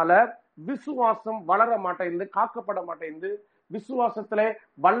உருவாகாததுனால விசுவாசம் வளர மாட்டேங்குது, காக்கப்பட மாட்டேங்குது. விசுவாசத்திலே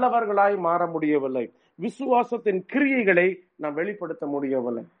வல்லவர்களாய் மாற முடியவில்லை. விசுவாசத்தின் கிரியைகளை நாம் வெளிப்படுத்த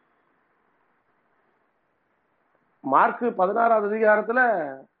முடியவில்லை. மார்க் 16வது அதிகாரத்துல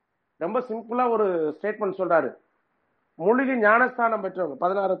ரொம்ப சிம்பிளா ஒரு ஸ்டேட்மெண்ட் சொல்றாரு. மூழ்கி ஞானஸ்தானம் பெற்றவங்க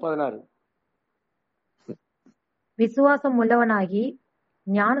 16 விசுவாசம் உள்ளவனாகி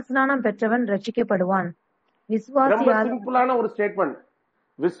ஞானஸ்நானம் பெற்றவன் ரட்சிக்கப்படுவான். ரொம்ப சிம்பிளான ஒரு ஸ்டேட்மெண்ட்.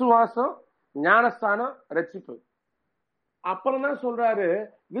 விசுவாசம், ஞானஸ்தானம், ரட்சிப்பு. அப்புறம் தான் சொல்றாரு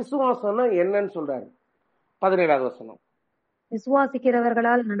விசுவாசம்னா என்னன்னு சொல்றாரு. 17வது வசனம்,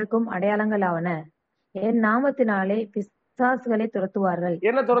 விசுவாசிக்கிறவர்களால் நடக்கும் அடையாளங்கள் ஆவன, என் நாமத்தினாலே பிசாசுகளை துரத்துவார்கள்.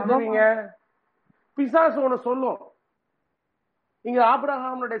 என்ன துரத்துவீங்க? பிசாசு ஒண்ணு சொல்லும். இங்க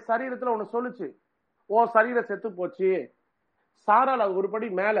ஆபிரகாமுடைய சரீரத்துல ஒண்ணு சொல்லுச்சு, ஓ சரீரம் செத்து போச்சு, சாரால ஒருபடி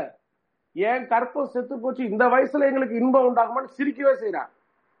மேல, என் கற்பம் செத்து போச்சு, இந்த வயசுல எங்களுக்கு இன்பம் உண்டாகுமான்னு சிரிக்கவே செய்யறான்.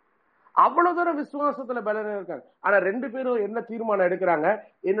 அவ்வளவு தூரம் விசுவாசத்துல பலன் இருக்காங்க. ஆனா 2 பேரும் என்ன தீர்மானம் எடுக்கிறாங்க?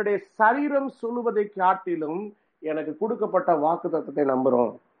 என்னுடைய சரீரம் சொல்லுவதை காட்டிலும் எனக்கு கொடுக்கப்பட்ட வாக்கு தத்தத்தை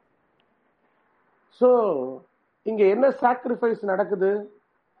நம்புறோம். சோ இங்க என்ன சாக்ரிஃபைஸ் நடக்குது?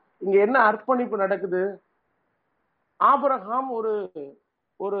 இங்க என்ன அர்ப்பணிப்பு நடக்குது? ஆபிரகாம் ஒரு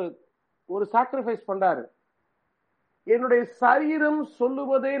ஒரு ஒரு சாக்ரிஃபைஸ் பண்றாரு. என்னுடைய சரீரம்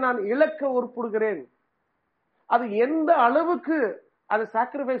சொல்லுவதை நான் இழக்க உட்படுகிறேன். அது எந்த அளவுக்கு அதை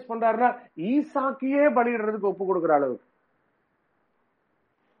சாக்ரிஃபைஸ் பண்றாருன்னா, ஈசாக்கியே பலியிடுறதுக்கு ஒப்பு கொடுக்கிற அளவுக்கு.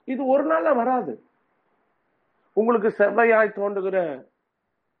 இது ஒரு நாள்ல வராது. உங்களுக்கு செவ்வையாய் தோன்றுகிற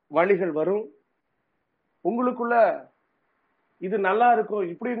வழிகள் வரும். உங்களுக்குள்ள இது நல்லா இருக்கும்,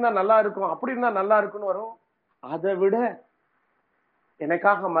 இப்படி இருந்தா நல்லா இருக்கும், அப்படி இருந்தா நல்லா இருக்கும்னு வரும். அதை விட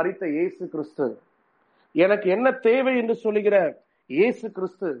எனக்காக மரித்த இயேசு கிறிஸ்து, எனக்கு என்ன தேவை என்று சொல்லுகிற இயேசு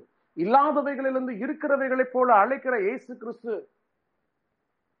கிறிஸ்து, இல்லாதவைகளிலிருந்து இருக்கிறவைகளை போல அழைக்கிற இயேசு கிறிஸ்து,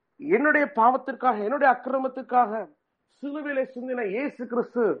 என்னுடைய பாவத்திற்காக, என்னுடைய அக்கிரமத்துக்காக சிலுவையிலே சிந்தின இயேசு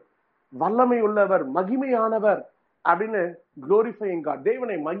கிறிஸ்து வல்லமை உள்ளவர், மகிமையானவர் அப்படின்னு குளோரிஃபையிங் காட்,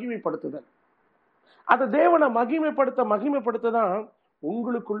 தேவனை மகிமைப்படுத்துதல். அந்த தேவனை மகிமைப்படுத்ததான்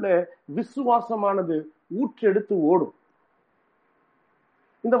உங்களுக்குள்ள விசுவாசமானது ஊற்றெடுத்து ஓடும்.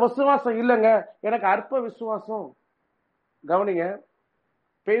 இந்த விசுவாசம் இல்லைங்க, எனக்கு அற்ப விசுவாசம். கவனிங்க,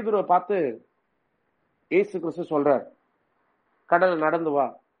 பேதுருவை பார்த்து இயேசு கிறிஸ்து சொல்றார், கடல் நடந்து வா.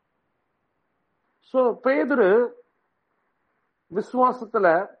 சோ பேதுரு விசுவாசத்துல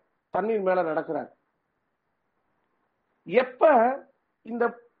தண்ணீர் மேல நடக்கிறார். எப்ப இந்த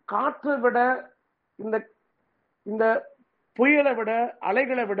காற்றை விட, இந்த புயலை விட,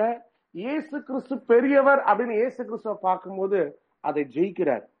 அலைகளை விட இயேசு கிறிஸ்து பெரியவர் அப்படின்னு இயேசு கிறிஸ்துவ பார்க்கும்போது அதை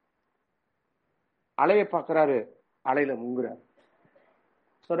ஜெயிக்கிறார். அலைய பார்க்கிறாரு, அலையில முங்குறார்.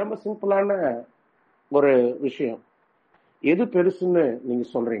 ரொம்ப சிம்பிளான ஒரு விஷயம். எது பெருசுன்னு நீங்க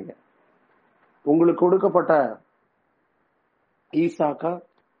சொல்றீங்க? உங்களுக்கு கொடுக்கப்பட்ட ஈசாக்கு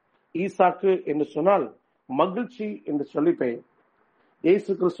என்று சொன்னால் மகிழ்ச்சி என்று சொல்லிப்பேன். இயேசு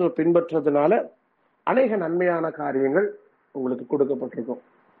கிறிஸ்துவ பின்பற்றதுனால அநேக நன்மையான காரியங்கள் உங்களுக்கு கொடுக்கப்பட்டிருக்கும்.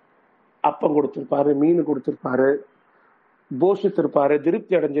 அப்பம் கொடுத்திருப்பாரு, மீன் கொடுத்திருப்பாரு, போஷித்திருப்பாரு,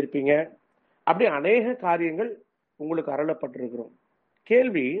 திருப்தி அடைஞ்சிருப்பீங்க. அப்படி அநேக காரியங்கள் உங்களுக்கு அருளப்பட்டிருக்கிறோம்.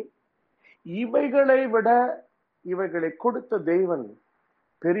 கேள்வி, இவைகளை விட இவைகளை கொடுத்த தெய்வன்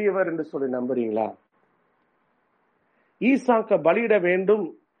பெரியவர் என்று சொல்லி நம்புறீங்களா? ஈசாக்க பலியிட வேண்டும்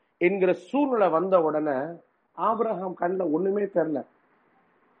என்கிற சூழ்நிலை வந்த உடனே ஆபிரகாம் கண்ணுல ஒண்ணுமே தெரியல.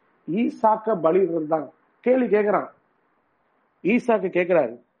 ஈசாக்க பலியிடுறது தான். கேள்வி கேட்கிறான், ஈசாக்கு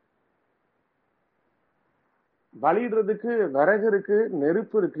கேட்கிறாரு, பலியிடுறதுக்கு விறகு இருக்கு,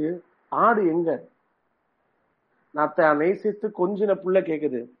 நெருப்பு இருக்கு, ஆடு எங்க? நான் நேசித்து கொஞ்சின புள்ள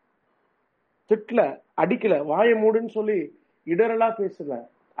கேக்குது, திட்டல, அடிக்கல, வாய மூடுன்னு சொல்லி இடரலா பேசல,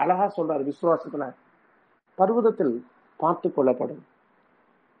 அழகா சொல்றாரு, விசுவாசத்துல பர்வதத்தில் பார்த்து கொள்ளப்படும்.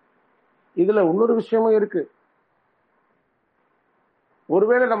 இதுல இன்னொரு விஷயமும் இருக்கு.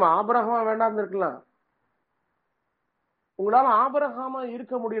 ஒருவேளை நம்ம ஆபிரகாமா வேண்டாம் இருக்கலாம். உங்களால ஆபிரகாமா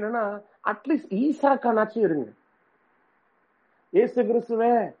இருக்க முடியலன்னா அட்லீஸ்ட் ஈசாக்கானாச்சும் இருங்க. இயேசு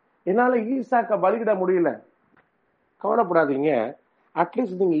கிறிஸ்துவே, என்னால ஈசாக்க பலியிட முடியல, கவலைப்படாதீங்க,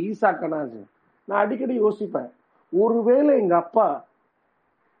 அட்லீஸ்ட் நீங்க ஈசாக்கனாச்சு. நான் அடிக்கடி யோசிப்பேன், ஒருவேளை எங்க அப்பா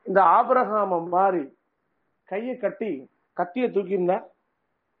இந்த ஆபிரகாம மாதிரி கையை கட்டி கத்திய தூக்கியிருந்தா,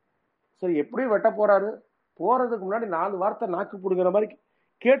 சரி எப்படியும் வெட்ட போறாரு, போறதுக்கு முன்னாடி 4 வார்த்தை நாக்கு புடுங்கிற மாதிரி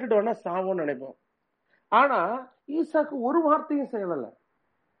கேட்டுட்டு வேணா சாவோன்னு நினைப்போம். ஆனா ஈசாக்கு ஒரு வார்த்தையும் செய்யல.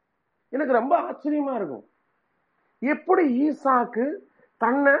 எனக்கு ரொம்ப ஆச்சரியமா இருக்கும், எப்படி ஈசாக்கு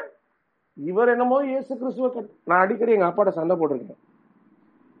தன்னை, இவர் என்னமோ இயேசு கிறிஸ்துவ, நான் அடிக்கடி எங்க அப்பாட்ட சண்டை போட்டிருக்கேன்.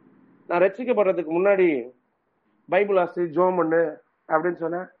 நான் ரட்சிக்கப்படுறதுக்கு முன்னாடி பைபிள் ஆசி ஜோம் பண்ணு அப்படின்னு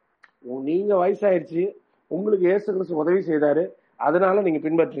சொன்னேன். நீங்க வயசாயிருச்சு, உங்களுக்கு இயேசு கிறிஸ்து உதவி செய்தாரு, அதனால நீங்க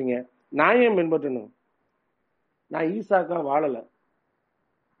பின்பற்றுறீங்க, நான் ஏன் பின்பற்றணும்? நான் ஈசாக்கா வாழல,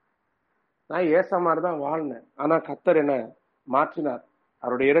 நான் ஏசா மாதிரி தான் வாழ்னேன். ஆனா கர்த்தர் என்ன மாற்றினார்,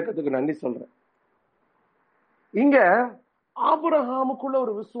 அவருடைய இரக்கத்துக்கு நன்றி சொல்றேன். இங்க ஆபிரகாமுக்குள்ள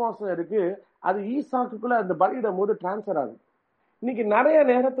ஒரு விசுவாசம் இருக்கு, அது ஈசாக்குள்ள அந்த பலியிடும் போது டிரான்ஸ்பர் ஆகுது. இன்னைக்கு நிறைய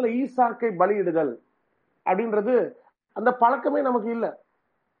நேரத்துல ஈசாக்கை பலியிடுதல் அப்படின்றது அந்த பழக்கமே நமக்கு இல்ல.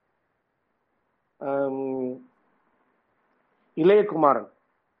 இளையகுமாரன்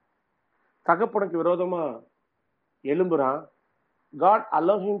தகப்பனுக்கு விரோதமா எழும்புறான். God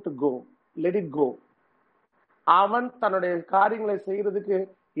allow him to go, let it go. அவன் தன்னுடைய காரியங்களை செய்யறதுக்கு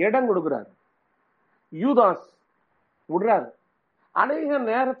இடம் கொடுக்கிறார். யூதாஸ் விடுறாரு. அநேக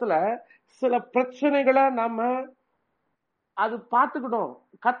நேரத்துல சில பிரச்சனைகளை நம்ம அது பார்த்துக்கிட்டோம்,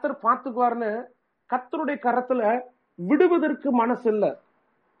 கர்த்தர் பார்த்துக்குவார்னு கர்த்தருடைய கரத்துல விடுவதற்கு மனசு இல்ல.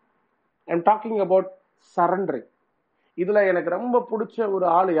 I'm talking about surrendering. இதுல எனக்கு ரொம்ப பிடிச்ச ஒரு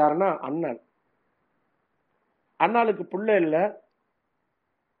ஆளு யாருன்னா அண்ணாள். அண்ணாளுக்கு புள்ளை இல்ல,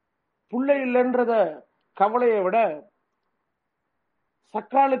 புள்ளை இல்லைன்றத கவலையை விட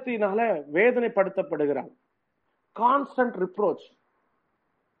சக்காலத்தினால வேதனைப்படுத்தப்படுகிறான். கான்ஸ்டன்ட் ரிப்ரோச்,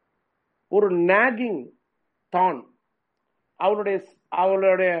 ஒரு நாகிங் தான்,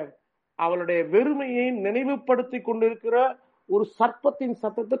 அவளுடைய வெறுமையை நினைவுபடுத்தி கொண்டிருக்கிற ஒரு சர்ப்பத்தின்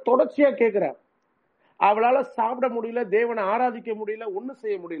சத்தத்தை தொடர்ச்சியா கேட்கிறார். அவளால சாப்பிட முடியல, தேவனை ஆராதிக்க முடியல, ஒண்ணு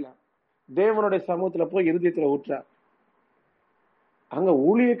செய்ய முடியல. தேவனுடைய சமூகத்துல போய் இருதயத்துல ஊற்றார். அங்க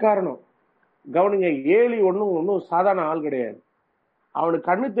ஊழியக்காரனும் கவனிங்க, ஏலி ஒன்னும் சாதாரண ஆள் கிடையாது. அவனுக்கு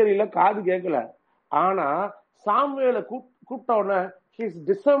கண்ணு தெரியல, காது கேட்கல. ஆனா சாமுவேலை கூப்பிட்ட உடனே his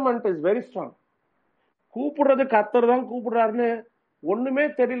discernment is very strong. கூப்பிடுறது கர்த்தர் தான் கூப்பிடுறாருன்னு ஒண்ணுமே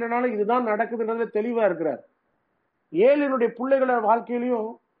தெரியலனாலும் இதுதான் நடக்குதுன்றதுல தெளிவா இருக்கிறார். ஏலினுடைய பிள்ளைகள வாழ்க்கையிலையும்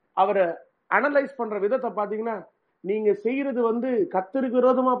அவரை அனலைஸ் பண்ற விதத்தை பாத்தீங்கன்னா, நீங்க செய்யறது கர்த்தருக்கு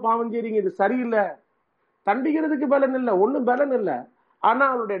விரோதமா பாவம் செய்றீங்க, இது சரியில்லை, தண்டிக்கிறதுக்கு பலன் இல்லை, ஒன்னும் பலன் இல்லை. ஆனா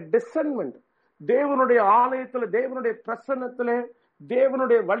அவருடைய டிசர்ன்மெண்ட், தேவனுடைய ஆலயத்துல, தேவனுடைய பிரசன்னத்துல,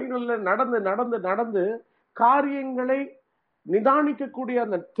 தேவனுடைய வழிகளில நடந்து நடந்து நடந்து காரியங்களை நிதானிக்கக்கூடிய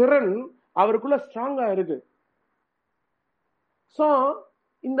அந்த திறன் அவருக்குள்ள ஸ்ட்ராங்கா இருக்கு. சோ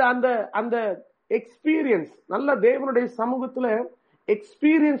இந்த அந்த அந்த எக்ஸ்பீரியன்ஸ், நல்ல தேவனுடைய சமூகத்துல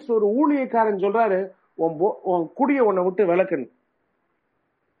எக்ஸ்பீரியன்ஸ் ஒரு ஊழியக்காரன் சொல்றாரு, உன் குடிய உன்னை விட்டு விளக்கணும்.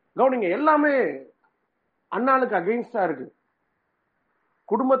 கவனிங்க, எல்லாமே அண்ணாளுக்கு அகைன்ஸ்டா இருக்கு.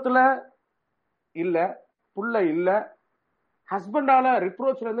 குடும்பத்துல இல்ல, புள்ள இல்ல, ஹஸ்பண்டால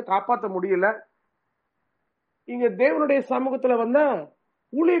ரிப்ரோச்ல இருந்து காப்பாற்ற முடியல. இங்க தேவனுடைய சமூகத்துல வந்தா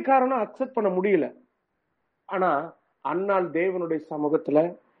ஊழியக்காரனை அக்செப்ட் பண்ண முடியல. ஆனா அண்ணாள் தேவனுடைய சமூகத்துல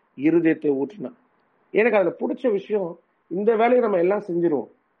இருதயத்தை ஊற்றினான். எனக்கு அதுல பிடிச்ச விஷயம், இந்த வேலையை நம்ம எல்லாம்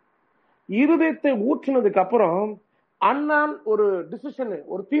செஞ்சிருவோம். இருதயத்தை ஊற்றினதுக்கு அப்புறம் அண்ணாள் ஒரு டிசிஷன்,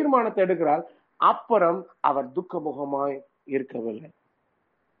 ஒரு தீர்மானத்தை எடுக்கிறாள். அப்புறம் அவர் துக்கமுகமாய் இருக்கவில்லை.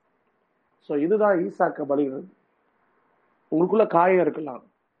 சோ இதுதான் ஈசாக்க பலியிடுறது. உங்களுக்குள்ள காயம் இருக்கலாம்,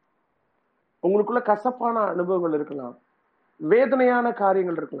 உங்களுக்குள்ள கசப்பான அனுபவங்கள் இருக்கலாம், வேதனையான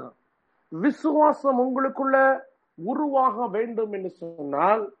காரியங்கள் இருக்கலாம். விசுவாசம் உங்களுக்குள்ள உருவாக வேண்டும் என்று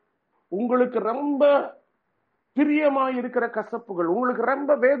சொன்னால், உங்களுக்கு ரொம்ப பிரியமா இருக்கிற கசப்புகள், உங்களுக்கு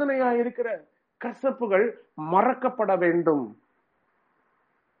ரொம்ப வேதனையா இருக்கிற கசப்புகள் மறக்கப்பட வேண்டும்.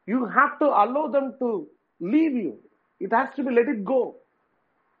 You have to allow them to leave you. It has to be let it go.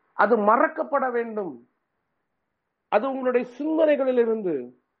 அது மறக்கப்பட வேண்டும். அது உங்களுடைய சிந்தனைகளிலிருந்து,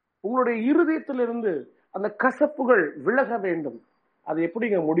 உங்களுடைய இருதயத்திலிருந்து அந்த கசப்புகள் விலக வேண்டும். அது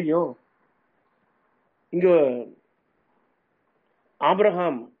எப்படிங்க முடியும்? இங்க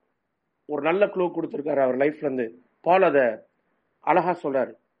ஆபிரகாம் ஒரு நல்ல க்ளூ கொடுத்திருக்காரு அவர் லைஃப்ல இருந்து. பால் அத அழகா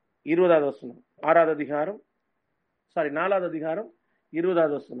சொல்றாரு. 20வது வசனம், 4வது அதிகாரம்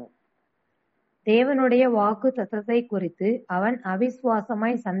 20வது வசனம். தேவனுடைய வாக்கு தத்தத்தை குறித்து அவன்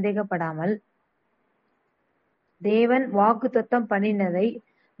அவிசுவாசமாய் சந்தேகப்படாமல், தேவன் வாக்கு தத்தம் பண்ணினதை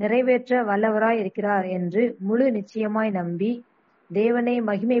நிறைவேற்ற வல்லவராய் இருக்கிறார் என்று முழு நிச்சயமாய் நம்பி தேவனை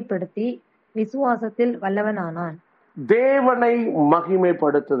மகிமைப்படுத்தி விசுவாசத்தில் வல்லவனானான். தேவனை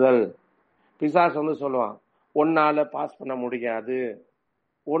மகிமைப்படுத்துதல். பிசாசு சொல்லுவான், உன்னால பாஸ் பண்ண முடியாது,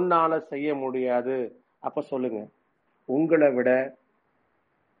 உன்னால செய்ய முடியாது. அப்ப சொல்லுங்க, உங்களை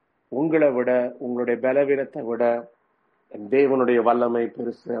விட உங்களுடைய பலவீனத்தை விட தேவனுடைய வல்லமை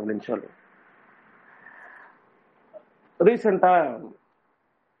பெருசு அப்படின்னு சொல்லு. ரீசெண்டா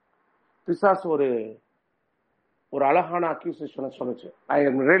பிசாசு ஒரு அழகான அக்யூசேஷனை சொல்லுச்சு. I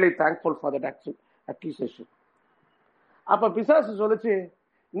am really thankful for that accusation. அப்ப பிசாசு சொல்லுச்சு,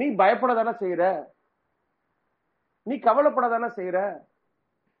 நீ பயப்பட தானே செய்யற, நீ கவலைப்பட தானே செய்யற,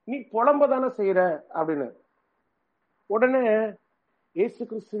 நீ புலம்ப தானே செய்யற அப்படின்னு. உடனே இயேசு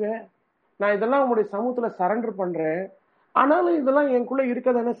கிறிஸ்துவே, நான் இதெல்லாம் உங்களுடைய சமூகத்துல சரண்டர் பண்றேன், ஆனாலும் இதெல்லாம் எனக்குள்ள இருக்க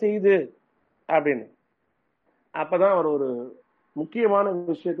தானே செய்யுது அப்படின்னு. அப்பதான் அவர் ஒரு முக்கியமான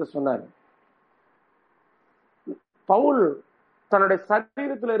விஷயத்த சொன்னார். பவுல் தன்னுடைய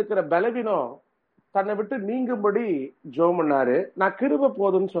சரீரத்துல இருக்கிற பலவீனம் தன்னை விட்டு நீங்கும்படி ஜெபம் பண்ணாரு. நான் கிருபை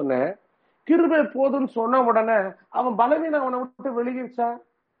போதுன்னு சொன்னேன். கிருபை போதுன்னு சொன்ன உடனே அவன் பலவீனம் அவனை விட்டு வெளியிருச்சா?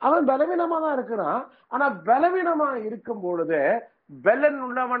 அவன் பலவீனமா தான் இருக்கிறான். ஆனா பலவீனமா இருக்கும் பொழுது பலன்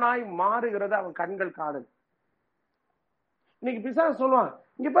உள்ளவனாய் மாறுகிறது அவன் கண்கள் காணுது. இன்னைக்கு பிசாசு சொல்லுவான்,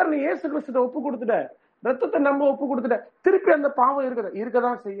 இங்க பாரு, நீ இயேசு கிறிஸ்துவை ஒப்பு கொடுத்துட்ட, ரத்தத்தை நம்ப ஒப்பு கொடுத்துட்ட, திருப்பி அந்த பாவம்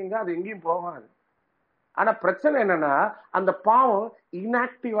இருக்கதான் செய்யுங்க, அது எங்கேயும் போகாது. ஆனா பிரச்சனை என்னன்னா, அந்த பாவம்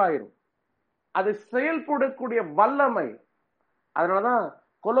இன்ஆக்டிவ் ஆயிரும். அது செயல்படக்கூடிய வல்லமை. அதனாலதான்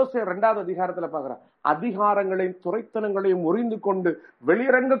கொலோசியர் 2வது அதிகாரத்துல பாக்குறான், அதிகாரங்களையும் துரைத்தனங்களையும் முறிந்து கொண்டு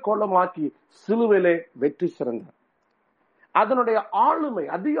வெளியரங்க கோலமாக்கி சிலுவையிலே வெற்றி சிறந்தார். அதனுடைய ஆளுமை,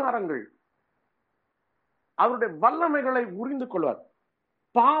 அதிகாரங்கள், அவருடைய வல்லமைகளை உறிந்து கொள்வார்.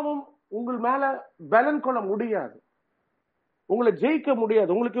 பாவம் உங்கள் மேல பலன் கொள்ள முடியாது, உங்களை ஜெயிக்க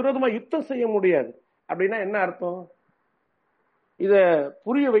முடியாது, உங்களுக்கு விரோதமா யுத்தம் செய்ய முடியாது. அப்படின்னா என்ன அர்த்தம்? இத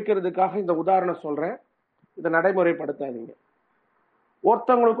புரிய வைக்கிறதுக்காக இந்த உதாரணம் சொல்றேன், இதை நடைமுறைப்படுத்தாதீங்க.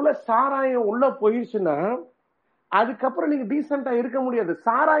 ஒருத்தவங்களுக்குள்ள சாராயம் உள்ள போயிடுச்சுன்னா அதுக்கப்புறம் நீங்க டீசெண்டா இருக்க முடியாது.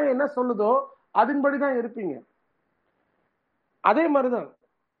 சாராயம் என்ன சொல்லுதோ அதன்படிதான் இருப்பீங்க. அதே மாதிரிதான்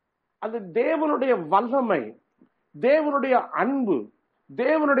அது தேவனுடைய வல்லமை, தேவனுடைய அன்பு,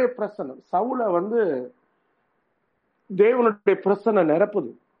 தேவனுடைய பிரசன்னம். சவுல தேவனுடைய பிரசன்னம்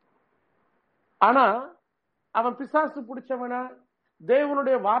நிரப்புது. ஆனா அவன் பிசாசு பிடிச்சவனா,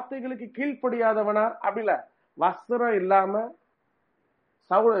 தேவனுடைய வார்த்தைகளுக்கு கீழ்ப்படியாதவனா? அப்படில வஸ்திரம் இல்லாம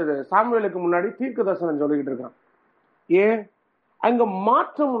சாமுவேலுக்கு முன்னாடி தீர்க்க தரிசனம் சொல்லிக்கிட்டு இருக்கான். ஏன்? அங்க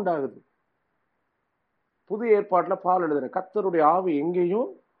மாற்றம் உண்டாகுது. புதிய ஏற்பாட்டுல பால் எழுதுற, கர்த்தருடைய ஆவி எங்கேயும்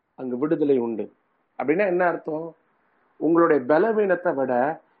அங்கு விடுதலை உண்டு. அப்படின்னா என்ன அர்த்தம்? உங்களுடைய பலவீனத்தை விட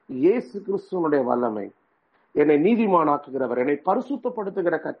இயேசு கிறிஸ்துவனுடைய வல்லமை, என்னை நீதிமானாக்குகிறவர், என்னை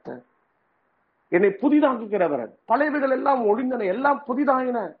பரிசுத்தப்படுத்துகிற கர்த்தர், என்னை புதிதாக்குகிறவர், பழையவைகள் எல்லாம் ஒழிந்தன, எல்லாம்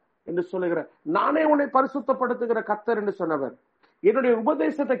புதிதாயின என்று சொல்லுகிற, நானே உன்னை பரிசுத்தப்படுத்துகிற கர்த்தர் என்று சொன்னவர். என்னுடைய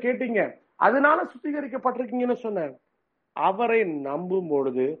உபதேசத்தை கேட்டீங்க, அதனால சுத்திகரிக்கப்பட்டிருக்கீங்கன்னு சொன்னார். அவரை நம்பும்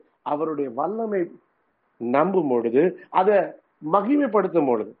பொழுது, அவருடைய வல்லமை நம்பும் பொழுது, அதை மகிமைப்படுத்தும்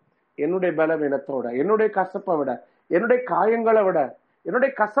பொழுது, என்னுடைய பலவீனத்தோட, என்னுடைய கசப்பை விட, என்னுடைய காயங்களை விட,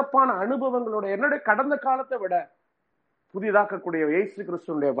 என்னுடைய கசப்பான அனுபவங்களோட, என்னுடைய கடந்த காலத்தை விட புதிதாக்கக்கூடிய இயேசு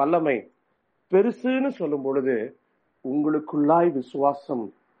கிறிஸ்துவினுடைய வல்லமை பெருசுன்னு சொல்லும் பொழுது, உங்களுக்குள்ளாய் விசுவாசம்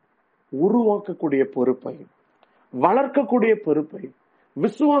உருவாக்கக்கூடிய பொறுப்பை, வளர்க்கக்கூடிய பொறுப்பை,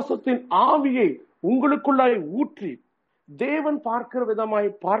 விசுவாசத்தின் ஆவியை உங்களுக்குள்ளாய் ஊற்றி தேவன் பார்க்கிற விதமாய்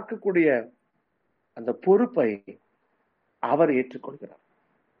பார்க்கக்கூடிய அந்த பொறுப்பை அவர் ஏற்றுக்கொள்கிறார்.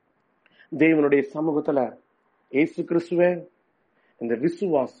 தேவனுடைய சமூகத்துல, இயேசு கிறிஸ்துவே, இந்த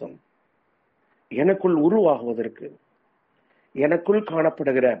விசுவாசம் எனக்குள் உருவாகுவதற்கு, எனக்குள்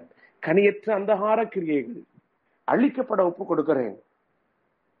காணப்படுகிற கனியற்ற அந்தகார கிரியைகள் அழிக்கப்பட ஒப்பு கொடுக்கிறேன்.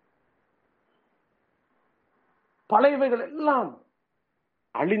 பழையவைகள் எல்லாம்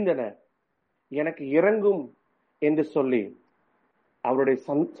அழிந்தன, எனக்கு இறங்கும் என்று சொல்லி அவருடைய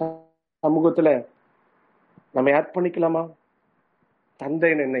சமூகத்துல நம்ம அர்ப்பணிக்கலாமா? தந்தை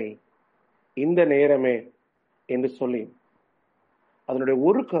என்னை இந்த நேரமே என்று சொல்லி அதனுடைய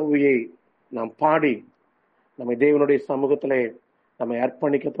ஒரு கவியை நாம் பாடி நம்ம தேவனுடைய சமூகத்திலே நம்மை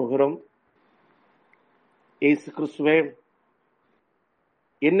அர்ப்பணிக்க போகிறோம். இயேசு கிறிஸ்துவே,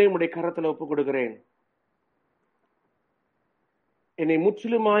 என்னை உம்முடைய கரத்தில் ஒப்புக் கொடுக்கிறேன். என்னை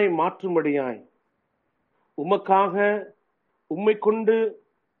முற்றிலுமாய் மாற்றும்படியாய் உமக்காக, உம்மை கொண்டு,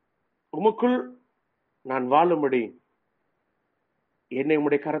 உமக்குள் நான் வாழும்படி என்னை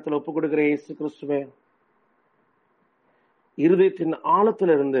உம்முடைய கரத்தில் ஒப்புக் கொடுக்கிறேன். இயேசு கிறிஸ்துவே, இருதயத்தின்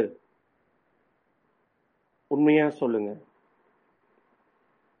ஆழத்திலிருந்து உண்மையா சொல்லுங்க,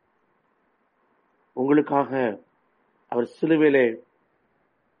 உங்களுக்காக அவர் சிலுவையிலே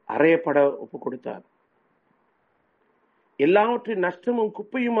அறையப்பட ஒப்பு கொடுத்தார். எல்லாவற்றின் நஷ்டமும்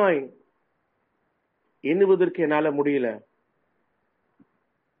குப்பையுமாய் எண்ணுவதற்கு என்னால முடியல.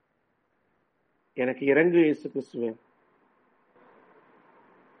 எனக்கு இறங்கு இயேசு கிறிஸ்துவே.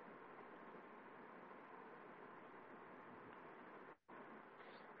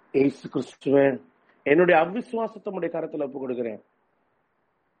 இயேசு கிறிஸ்துவே, என்னுடைய அவிசுவாசத்தை உம்முடைய கரத்தில் ஒப்பு கொடுக்கிறேன்.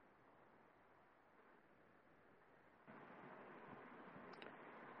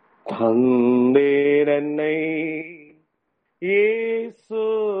 தந்தேன் என்னை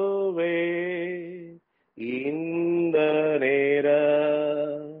இயேசுவே, இந்த நேர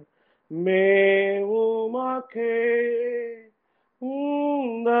மேவுமாக்கே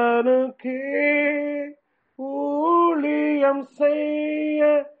உந்தனுக்கே ஊழியம் செய்ய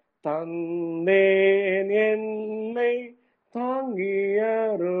தந்தேன் என்னை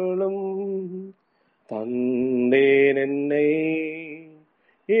தாங்கியருளும். தந்தேன் என்னை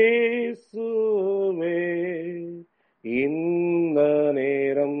இயேசுவே, இந்த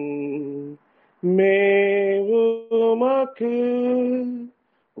நேரம் மேவுமாக்கு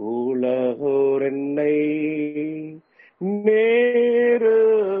உலகோர் என்னை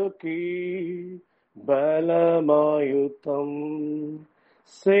நேருக்கி பலமாயுத்தம்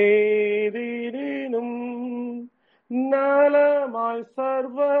செய்திடினும் நலமாய்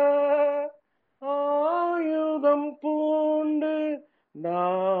சர்வ ஆயுதம் பூண்டு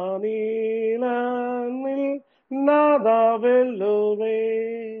நானில்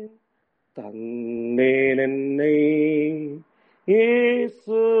நாதாவெல்லுவேன். தந்தேன் என்னை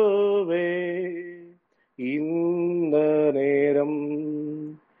இயேசுவே, இந்த நேரம்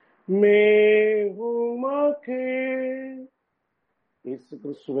மேவுமாக்கே. இயேசு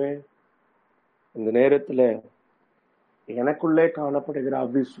கிறிஸ்துவே, இந்த நேரத்துல எனக்குள்ளே காணப்படுகிற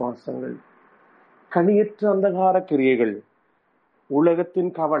அவிசுவாசங்கள், கனியற்ற அந்தகார கிரியைகள்,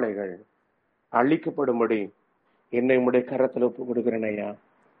 உலகத்தின் கவலைகள் அழிக்கப்படும்படி என்னை உம்முடைய கரத்தில் ஒப்பு கொடுக்கிறேன் ஐயா.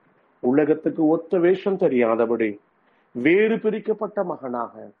 உலகத்துக்கு ஒத்த வேஷம் தெரியாதபடி வேறு பிரிக்கப்பட்ட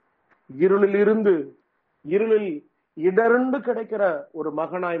மகனாக இருளில் இடர்ந்து கிடைக்கிற ஒரு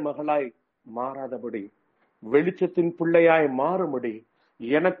மகனாய் மகளாய் மாறாதபடி வெளிச்சத்தின் பிள்ளையாய் மாறும்படி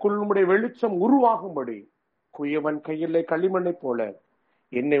எனக்குள் உம்முடைய வெளிச்சம் உருவாகும்படி குயவன் கையிலே களிமண்ணை போல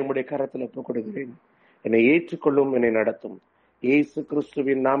என்னை உம்முடைய கரத்தில் ஒப்புக் கொடுக்கிறேன். என்னை ஏற்றுக்கொள்ளும், என்னை நடத்தும். இயேசு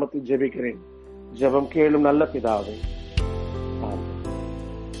கிறிஸ்துவின் நாமத்தில் ஜெபிக்கிறேன். ஜெபம் கேளும் நல்ல பிதாவே.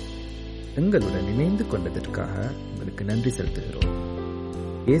 எங்களுடன் இணைந்து கொண்டதற்காக உங்களுக்கு நன்றி செலுத்துகிறோம்.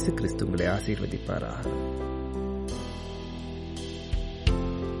 இயேசு கிறிஸ்து உங்களை ஆசீர்வதிப்பாராக.